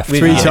 3 left. 3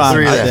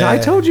 times. I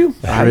told you.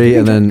 3,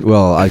 and then,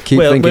 well, I keep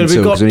thinking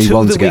 2 because we need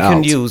 1 to get out. We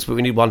can use, but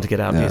we need 1 to get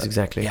out. Yes,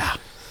 exactly. Yeah.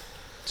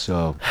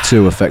 So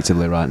 2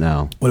 effectively right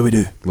now. What do we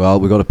do?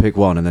 Well, we've got to pick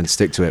one and then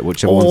stick to it,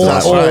 whichever one's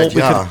That's last. right,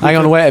 yeah. Hang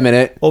on, wait a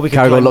minute. Or we could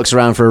Caragor climb- looks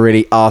around for a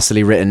really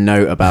arsily written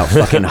note about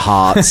fucking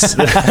hearts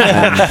and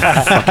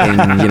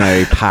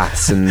fucking,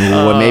 paths, and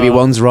maybe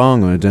one's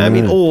wrong. I don't know. I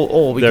mean,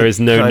 or we There could is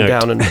no climb note.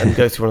 down and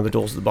go through one of the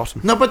doors at the bottom.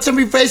 No, but to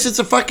be face, it's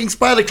a fucking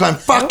spider climb.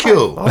 Fuck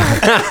you.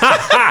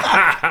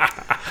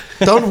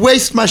 Don't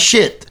waste my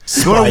shit.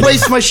 You want to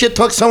waste my shit,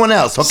 talk to someone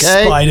else,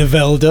 okay? Spider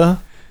Velda.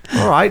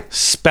 All right.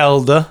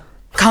 Spelder.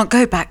 Can't go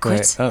Wait,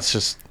 backwards. that's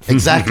just...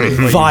 Exactly.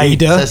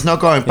 Vida. There's no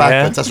going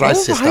backwards. That's right,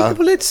 All sister. right,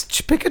 well,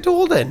 let's pick a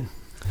door then.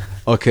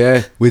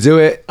 Okay, we do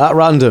it at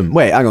random.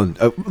 Wait, hang on.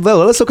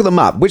 Well, let's look at the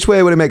map. Which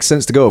way would it make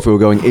sense to go if we were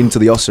going into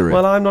the ossuary?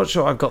 Well, I'm not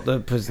sure I've got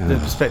the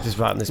perspectives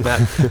right on this map,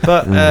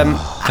 but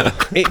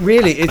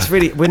it's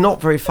really, we're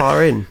not very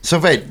far in. So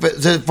wait, but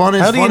one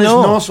is How do you one is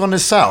know? north, one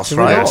is south, So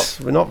right?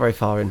 we're not very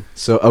far in.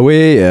 So are we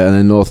here and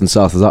then north and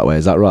south is that way?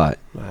 Is that right?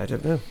 I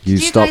don't know. You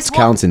Do you stopped guys want-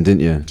 counting,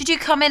 didn't you? Did you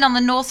come in on the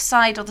north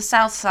side or the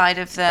south side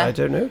of the... I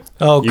don't know.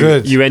 Oh,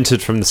 good. You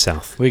entered from the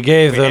south. we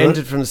gave We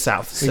entered from the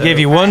south. we so- gave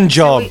you one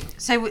job.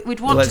 So we'd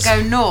want Well, to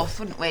go north,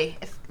 wouldn't we?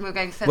 If we were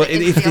going further Well,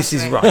 into if the this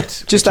is ossuary.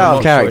 right. Just which I'm out not of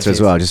sure character it as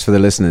is. well, just for the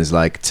listeners.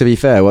 Like, to be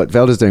fair, what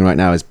Velda's doing right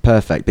now is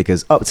perfect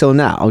because up till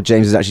now,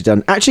 James has actually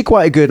done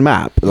quite a good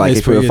map. Like,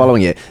 It's if we were pretty good.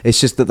 following it,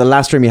 it's just that the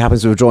last room he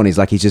happens to have drawn, he's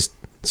like, he's just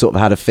sort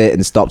of had a fit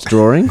and stopped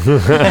drawing.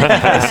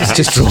 It's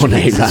just drawn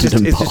a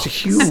random It's just a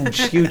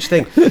huge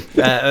thing.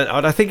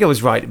 And I think I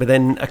was right, but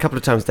then a couple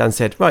of times Dan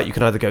said, "Right, you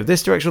can either go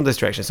this direction or this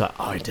direction." So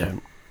I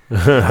don't.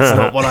 That's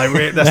not what I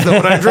that's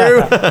not what I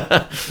drew.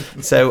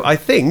 So I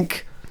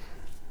think.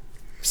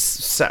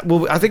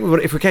 I think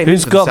if we came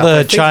Who's into got south, the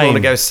I think we want to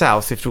chime? go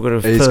south if we're going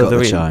to He's got further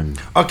the in. chime.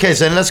 Okay,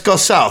 so then let's go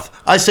south.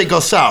 I say go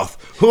south.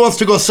 Who wants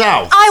to go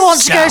south? I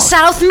want to go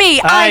south. Me,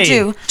 I Aye.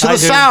 do. To the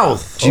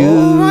south.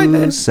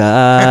 Due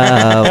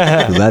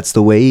south. That's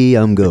the way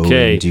I'm going.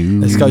 Okay.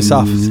 Due Let's go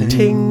south.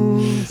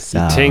 Ting.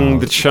 south. Ting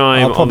the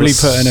chime. I'll probably on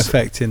the put an s-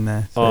 effect in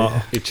there. So,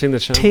 yeah. You ting the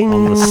chime Ting.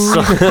 on the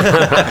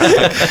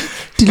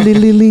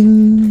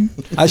Ding.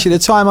 Actually,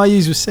 the time I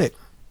used was 6.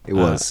 It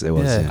was.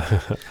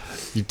 Yeah.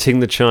 You ting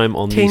the chime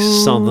on Ting.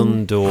 the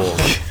southern door.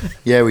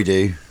 Yeah, we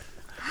do.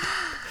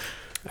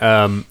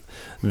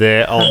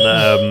 There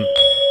on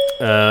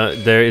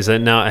there is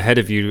now ahead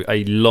of you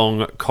a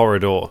long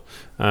corridor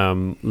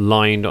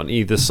lined on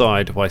either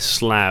side by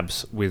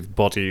slabs with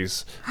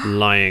bodies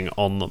lying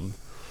on them.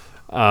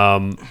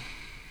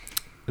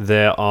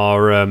 There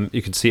are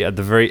you can see at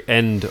the very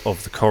end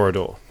of the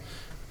corridor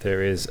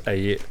there is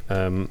a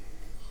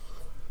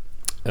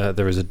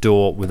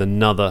door with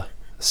another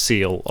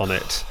seal on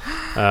it.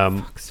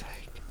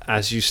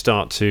 As you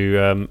start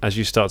to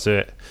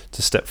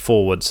step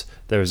forwards,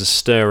 there is a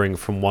stirring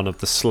from one of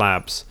the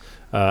slabs,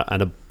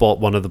 and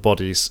one of the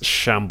bodies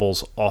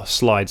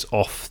slides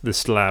off the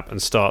slab and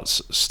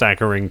starts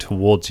staggering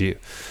towards you.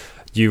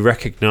 You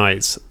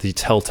recognise the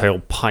telltale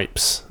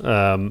pipes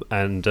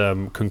and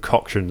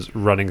concoctions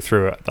running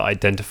through it that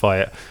identify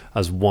it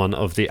as one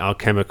of the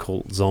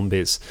alchemical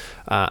zombies.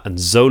 And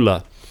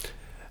Zola,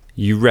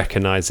 you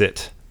recognise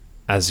it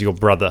as your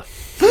brother.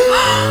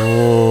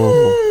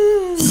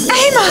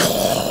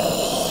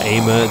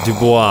 Aymer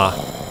Dubois,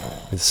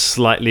 with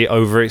slightly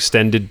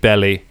overextended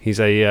belly. He's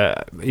a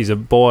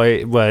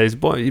boy. Well,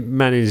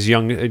 man in his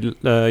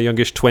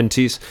youngish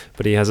 20s,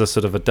 but he has a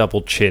sort of a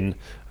double chin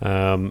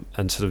and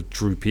sort of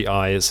droopy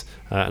eyes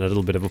and a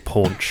little bit of a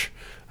paunch.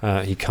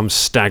 He comes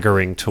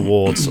staggering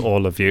towards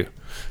all of you.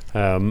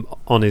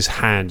 On his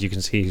hand, you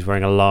can see he's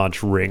wearing a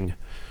large ring.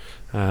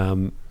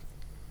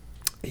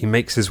 He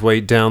makes his way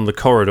down the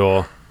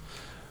corridor.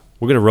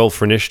 We're going to roll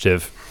for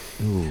initiative.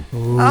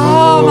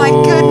 Oh my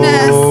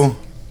goodness.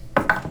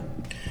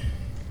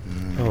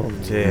 Oh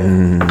dear.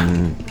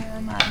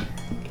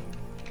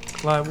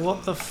 Like,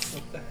 what the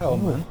hell,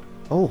 man?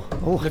 Oh,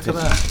 Look at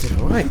that. did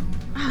all right.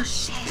 Oh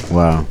shit.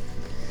 Wow.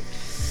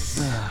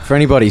 For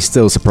anybody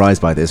still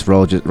surprised by this,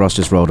 Ross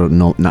just rolled a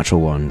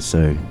natural one,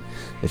 so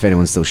if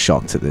anyone's still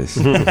shocked at this.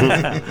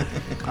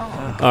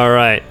 All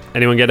right.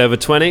 Anyone get over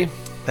 20?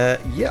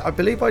 Yeah, I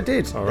believe I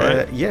did. All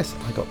right. Yes,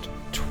 I got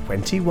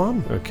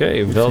 21.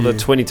 Okay. Velda,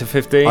 20 to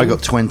 15. I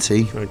got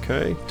 20.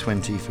 Okay.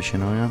 20 for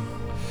Shania.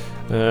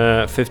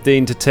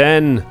 15 to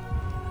 10.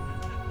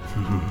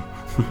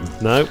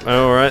 No.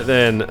 All right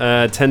then.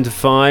 10 to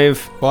 5.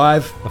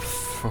 5.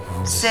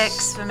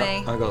 6 for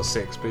me. I got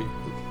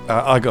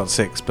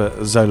 6,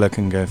 but Zola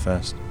can go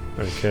first.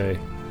 Okay.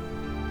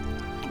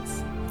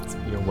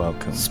 You're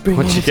welcome.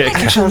 What'd you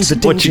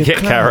get,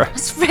 Kara?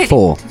 It's really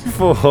 4.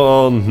 4.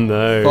 Oh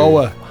no.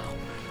 Forward.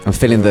 I'm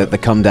feeling the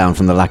come down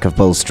from the lack of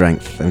bull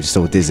strength. I'm just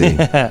all dizzy,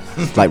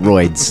 like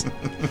roids.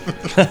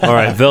 All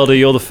right, Velda,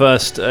 you're the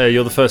first.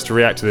 You're the first to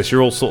react to this.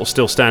 You're all sort of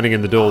still standing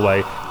in the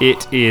doorway.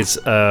 It is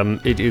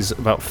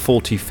about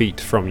 40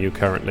 feet from you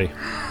currently.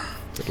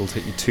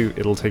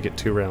 It'll take it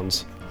 2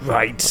 rounds.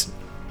 Right.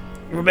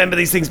 Remember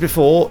these things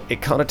before.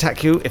 It can't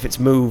attack you if it's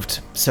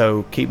moved.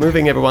 So keep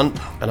moving, everyone.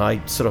 And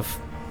I sort of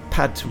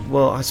I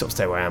sort of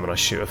stay where I am and I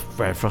shoot a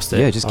ray of frost.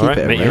 Yeah, just All keep right,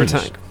 it at make your range.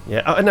 attack.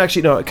 Yeah. Oh, and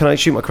actually, no. Can I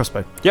shoot my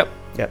crossbow? Yep.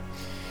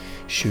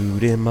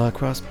 Shoot in my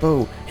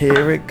crossbow.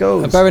 Here it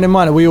goes. Bearing in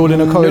mind, are we all in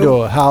a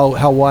corridor?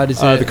 How wide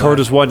is it? The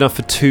corridor's wide enough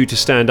for 2 to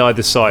stand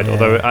either side,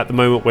 although at the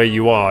moment where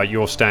you are,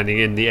 you're standing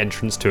in the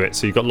entrance to it,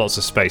 so you've got lots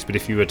of space. But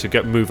if you were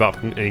to move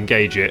up and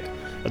engage it,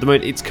 at the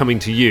moment it's coming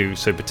to you,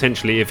 so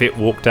potentially if it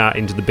walked out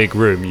into the big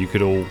room, you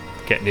could all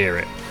get near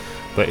it.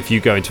 But if you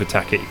go in to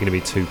attack it, you're going to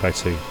be 2 by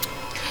 2.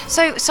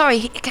 So, sorry,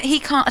 he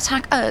can't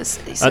attack us.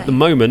 At the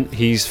moment,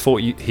 he's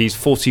 40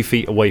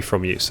 feet away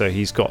from you, so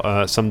he's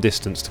got some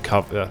distance to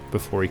cover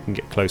before he can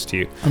get close to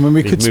you. I mean,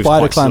 we He could moves spider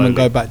quite climb and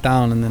slowly. go back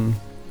down and then...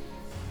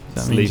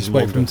 That means Leave just him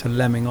wait for him wander. to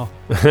lemming off.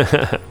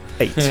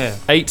 8. Yeah.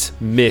 8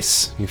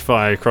 miss. You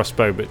fire a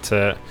crossbow,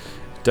 but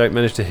don't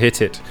manage to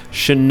hit it.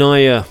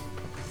 Shania.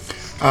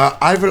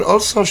 I will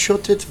also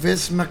shoot it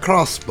with my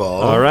crossbow.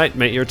 All right,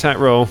 make your attack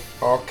roll.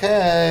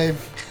 Okay.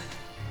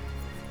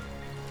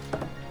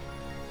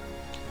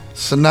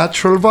 It's a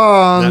natural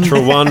 1.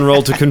 Natural 1,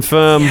 roll to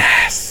confirm.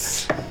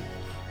 It's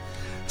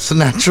a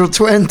natural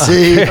 20.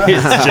 If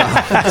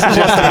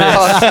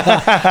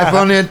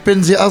only it had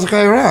been the other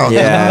way around.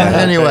 Yeah.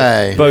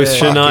 Anyway. Both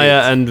Fuck Shania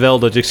it. and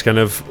Velda just kind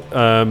of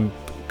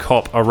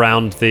cop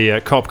around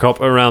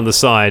the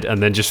side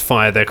and then just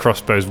fire their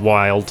crossbows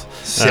wild.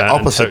 It's the and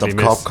opposite totally of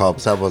miss.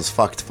 cops. That was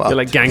fucked up. They're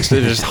like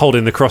gangsters just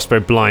holding the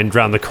crossbow blind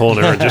round the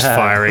corner and just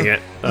firing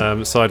it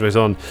sideways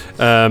on.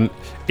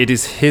 It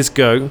is his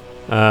go.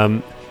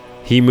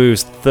 He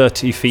moves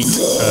 30 feet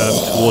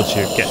towards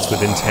you, gets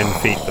within 10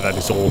 feet, but that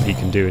is all he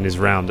can do in his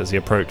round as he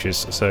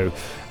approaches. So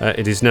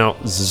it is now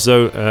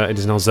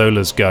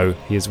Zola's go.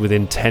 He is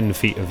within 10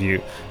 feet of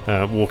you,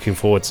 walking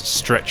forwards,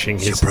 stretching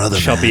his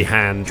chubby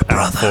hand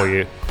out for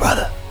you.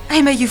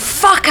 Amo, you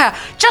fucker!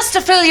 Just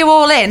to fill you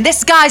all in,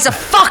 this guy's a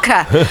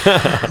fucker!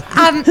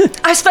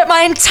 I've spent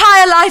my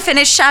entire life in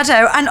his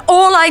shadow, and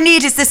all I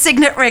need is the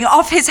signet ring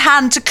off his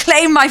hand to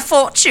claim my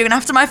fortune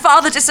after my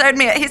father disowned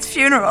me at his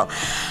funeral.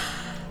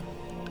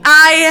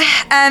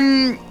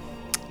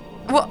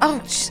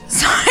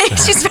 Sorry,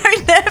 she's very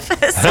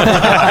nervous.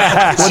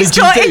 She's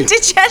got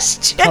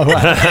indigestion. From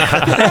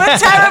a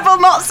terrible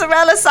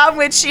mozzarella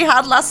sandwich she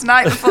had last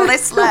night before they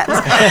slept.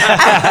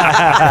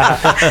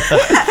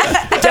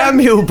 Damn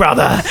you,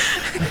 brother!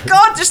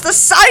 God, just the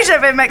sight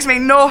of it makes me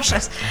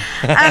nauseous.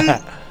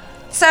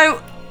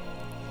 So,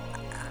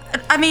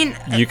 I mean,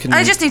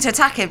 I just need to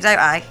attack him, don't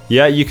I?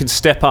 Yeah, you can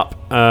step up.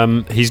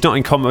 He's not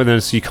in combat with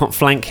us, so you can't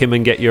flank him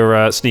and get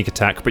your sneak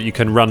attack, but you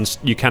can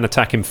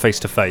attack him face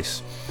to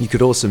face. You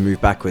could also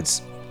move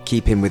backwards,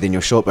 keep him within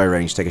your short bow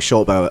range, take a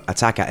short bow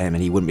attack at him,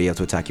 and he wouldn't be able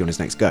to attack you on his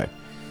next go.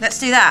 Let's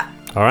do that.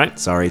 All right.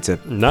 Sorry to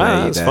No,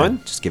 play that's there,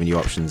 fine. Just giving you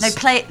options. No,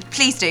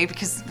 please do,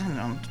 because...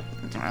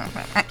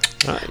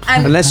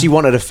 Unless you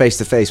wanted a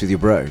face-to-face with your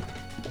bro.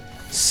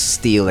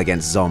 Steel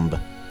against Zomb.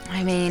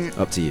 I mean...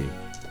 Up to you.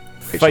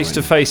 Face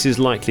to face is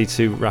likely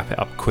to wrap it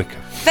up quicker.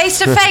 Face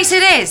to face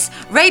it is!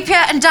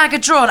 Rapier and dagger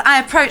drawn,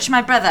 I approach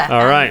my brother.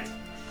 All right.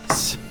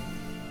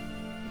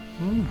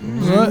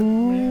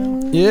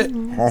 Yeah.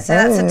 So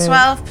that's a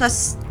 12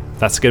 plus...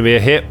 That's going to be a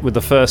hit with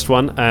the first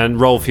one, and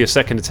roll for your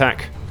second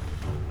attack.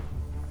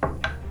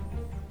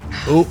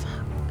 Oh.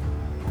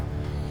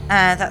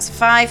 That's a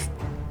 5.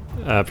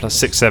 Plus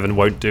 6, 7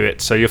 won't do it.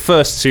 So your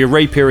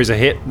rapier is a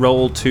hit.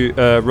 Roll for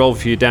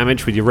your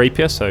damage with your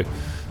rapier. So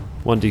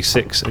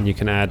 1d6, and you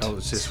can add. Oh,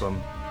 it's this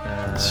one.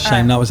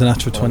 Shame that was a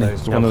natural 20.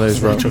 One of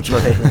those rolls. 2.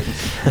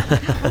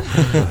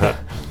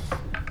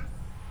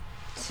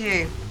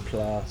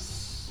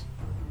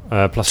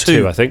 Plus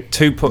 2, I think.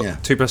 2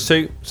 plus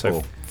 2,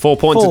 so 4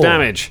 points of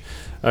damage.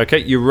 Okay,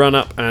 you run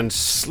up and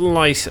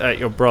slice at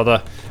your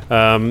brother,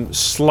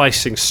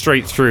 slicing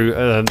straight through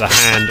the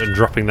hand and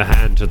dropping the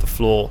hand to the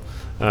floor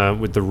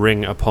with the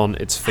ring upon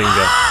its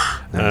finger.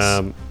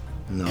 Nice.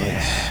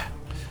 Yeah.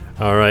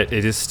 All right,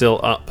 it is still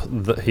up.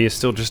 He is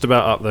still just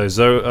about up, though.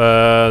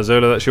 Zola,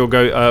 that's your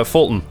go.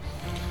 Fulton.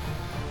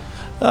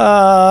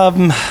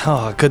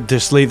 I could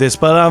just leave this,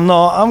 but I'm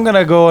not. I'm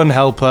gonna go and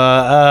help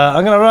her.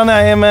 I'm gonna run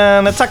at him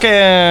and attack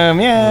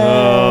him.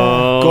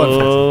 Yeah. Go on,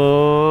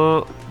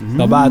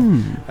 Not bad.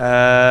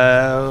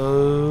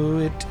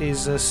 It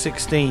is a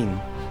 16.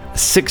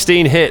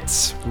 16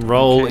 hits.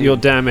 Roll your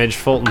damage.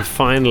 Fulton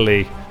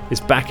finally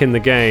is back in the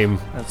game.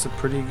 That's a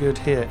pretty good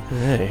hit.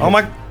 Hey. Oh,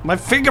 my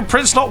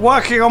fingerprint's not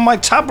working on my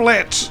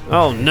tablet.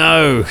 Oh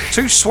no!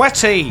 Too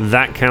sweaty.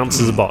 That counts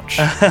as a botch.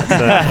 Take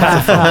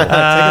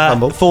a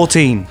fumble.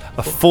 14.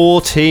 A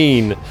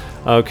 14.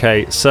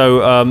 Okay, so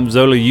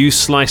Zola, you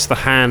slice the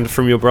hand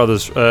from your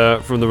brother's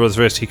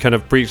wrist. He kind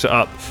of breaks it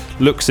up,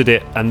 looks at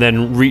it, and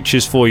then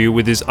reaches for you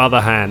with his other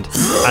hand.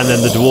 And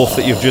then the dwarf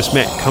that you've just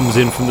met comes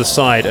in from the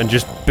side and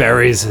just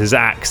buries his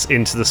axe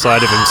into the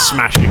side of him,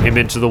 smashing him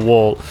into the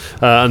wall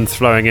and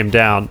throwing him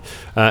down.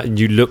 And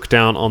you look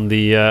down on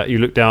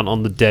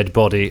the dead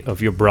body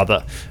of your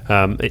brother.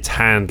 Its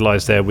hand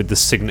lies there with the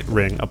signet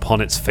ring upon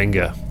its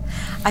finger.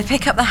 I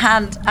pick up the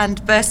hand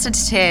and burst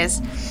into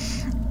tears.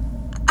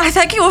 I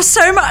thank you all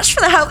so much for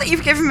the help that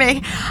you've given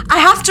me. I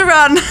have to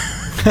run.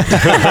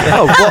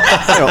 Oh, what?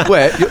 Hang on,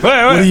 wait.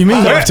 What do you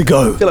mean you have to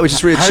go? I feel like we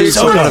just reached a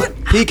sort of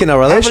peak in our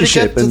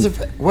relationship.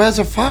 Where's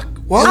the fuck?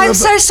 What? I'm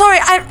so sorry.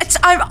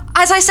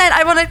 As I said,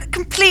 I'm on a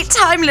complete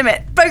time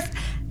limit, both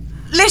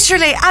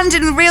literally and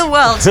in the real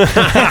world. If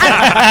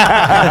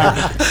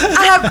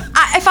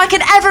I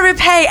can ever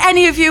repay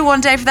any of you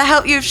one day for the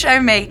help you've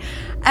shown me,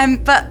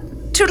 but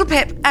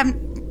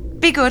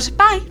Toodlepip, be good.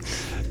 Bye.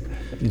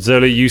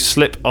 Zola, you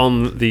slip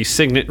on the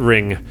signet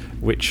ring,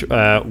 which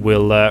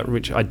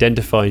which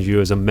identifies you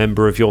as a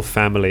member of your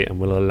family and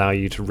will allow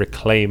you to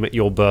reclaim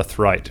your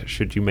birthright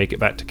should you make it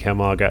back to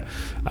Camarga.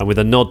 And with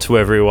a nod to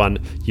everyone,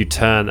 you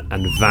turn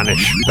and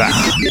vanish back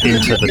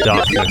into the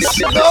darkness.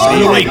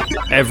 Leaving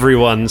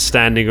everyone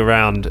standing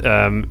around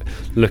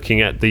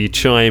looking at the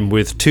chime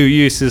with 2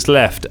 uses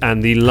left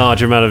and the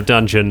large amount of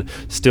dungeon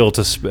still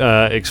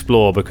to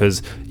explore,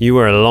 because you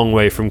were a long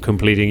way from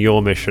completing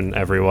your mission,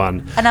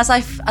 everyone. And as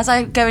I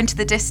go into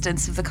the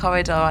distance of the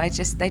corridor,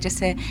 they just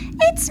say,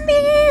 "It's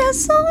me,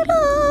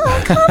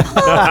 Zola, come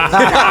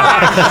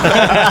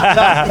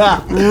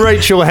home."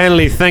 Rachel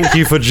Henley, thank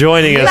you for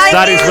joining us. Thank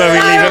That is you where we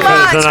so leave it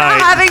much for tonight.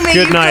 for having me,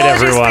 Good you night,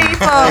 gorgeous everyone.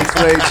 people. Thanks,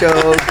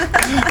 Rachel.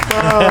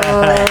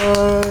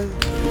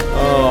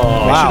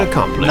 Wow.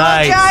 accomplished.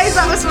 Nice. Guys,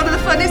 that was one of the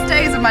funnest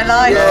days of my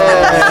life.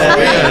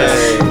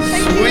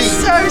 Thank you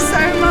so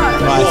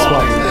much. Nice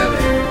one.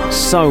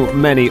 So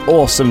many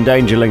awesome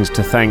Dangerlings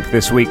to thank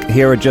this week.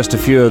 Here are just a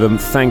few of them.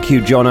 Thank you,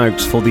 John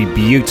Oakes, for the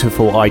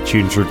beautiful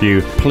iTunes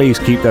review. Please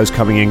keep those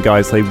coming in,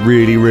 guys. They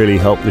really, really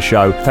help the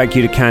show. Thank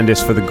you to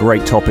Candice for the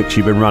great topics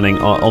you've been running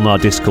on our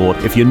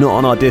Discord. If you're not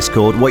on our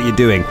Discord, what you're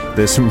doing,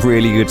 there's some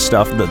really good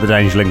stuff that the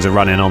Dangerlings are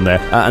running on there.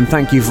 And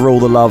thank you for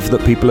all the love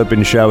that people have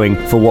been showing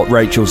for what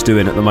Rachel's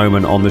doing at the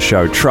moment on the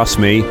show. Trust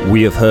me,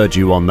 we have heard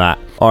you on that.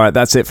 All right,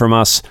 that's it from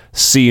us.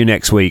 See you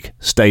next week.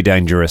 Stay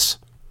dangerous.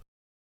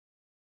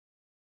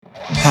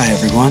 Hi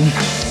everyone,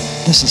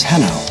 this is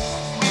Henno,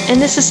 And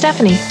this is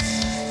Stephanie.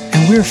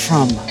 and we're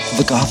from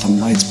the Gotham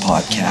Lights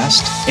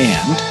podcast,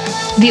 and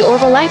The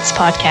Orville Lights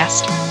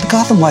Podcast. the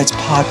Gotham Lights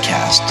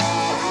podcast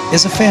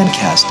is a fan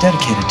cast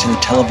dedicated to the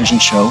television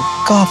show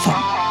Gotham.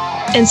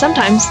 And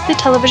sometimes the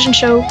television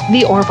show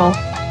The Orville.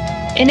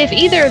 And if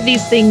either of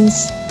these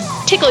things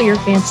tickle your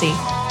fancy,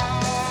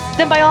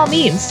 then by all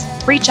means,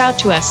 reach out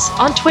to us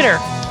on Twitter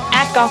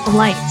at Gotham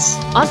Lights,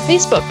 on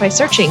Facebook by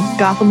searching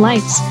Gotham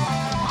Lights,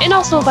 and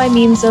also by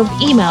means of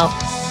email,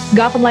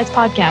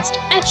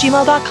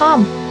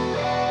 gothamlightspodcast@gmail.com.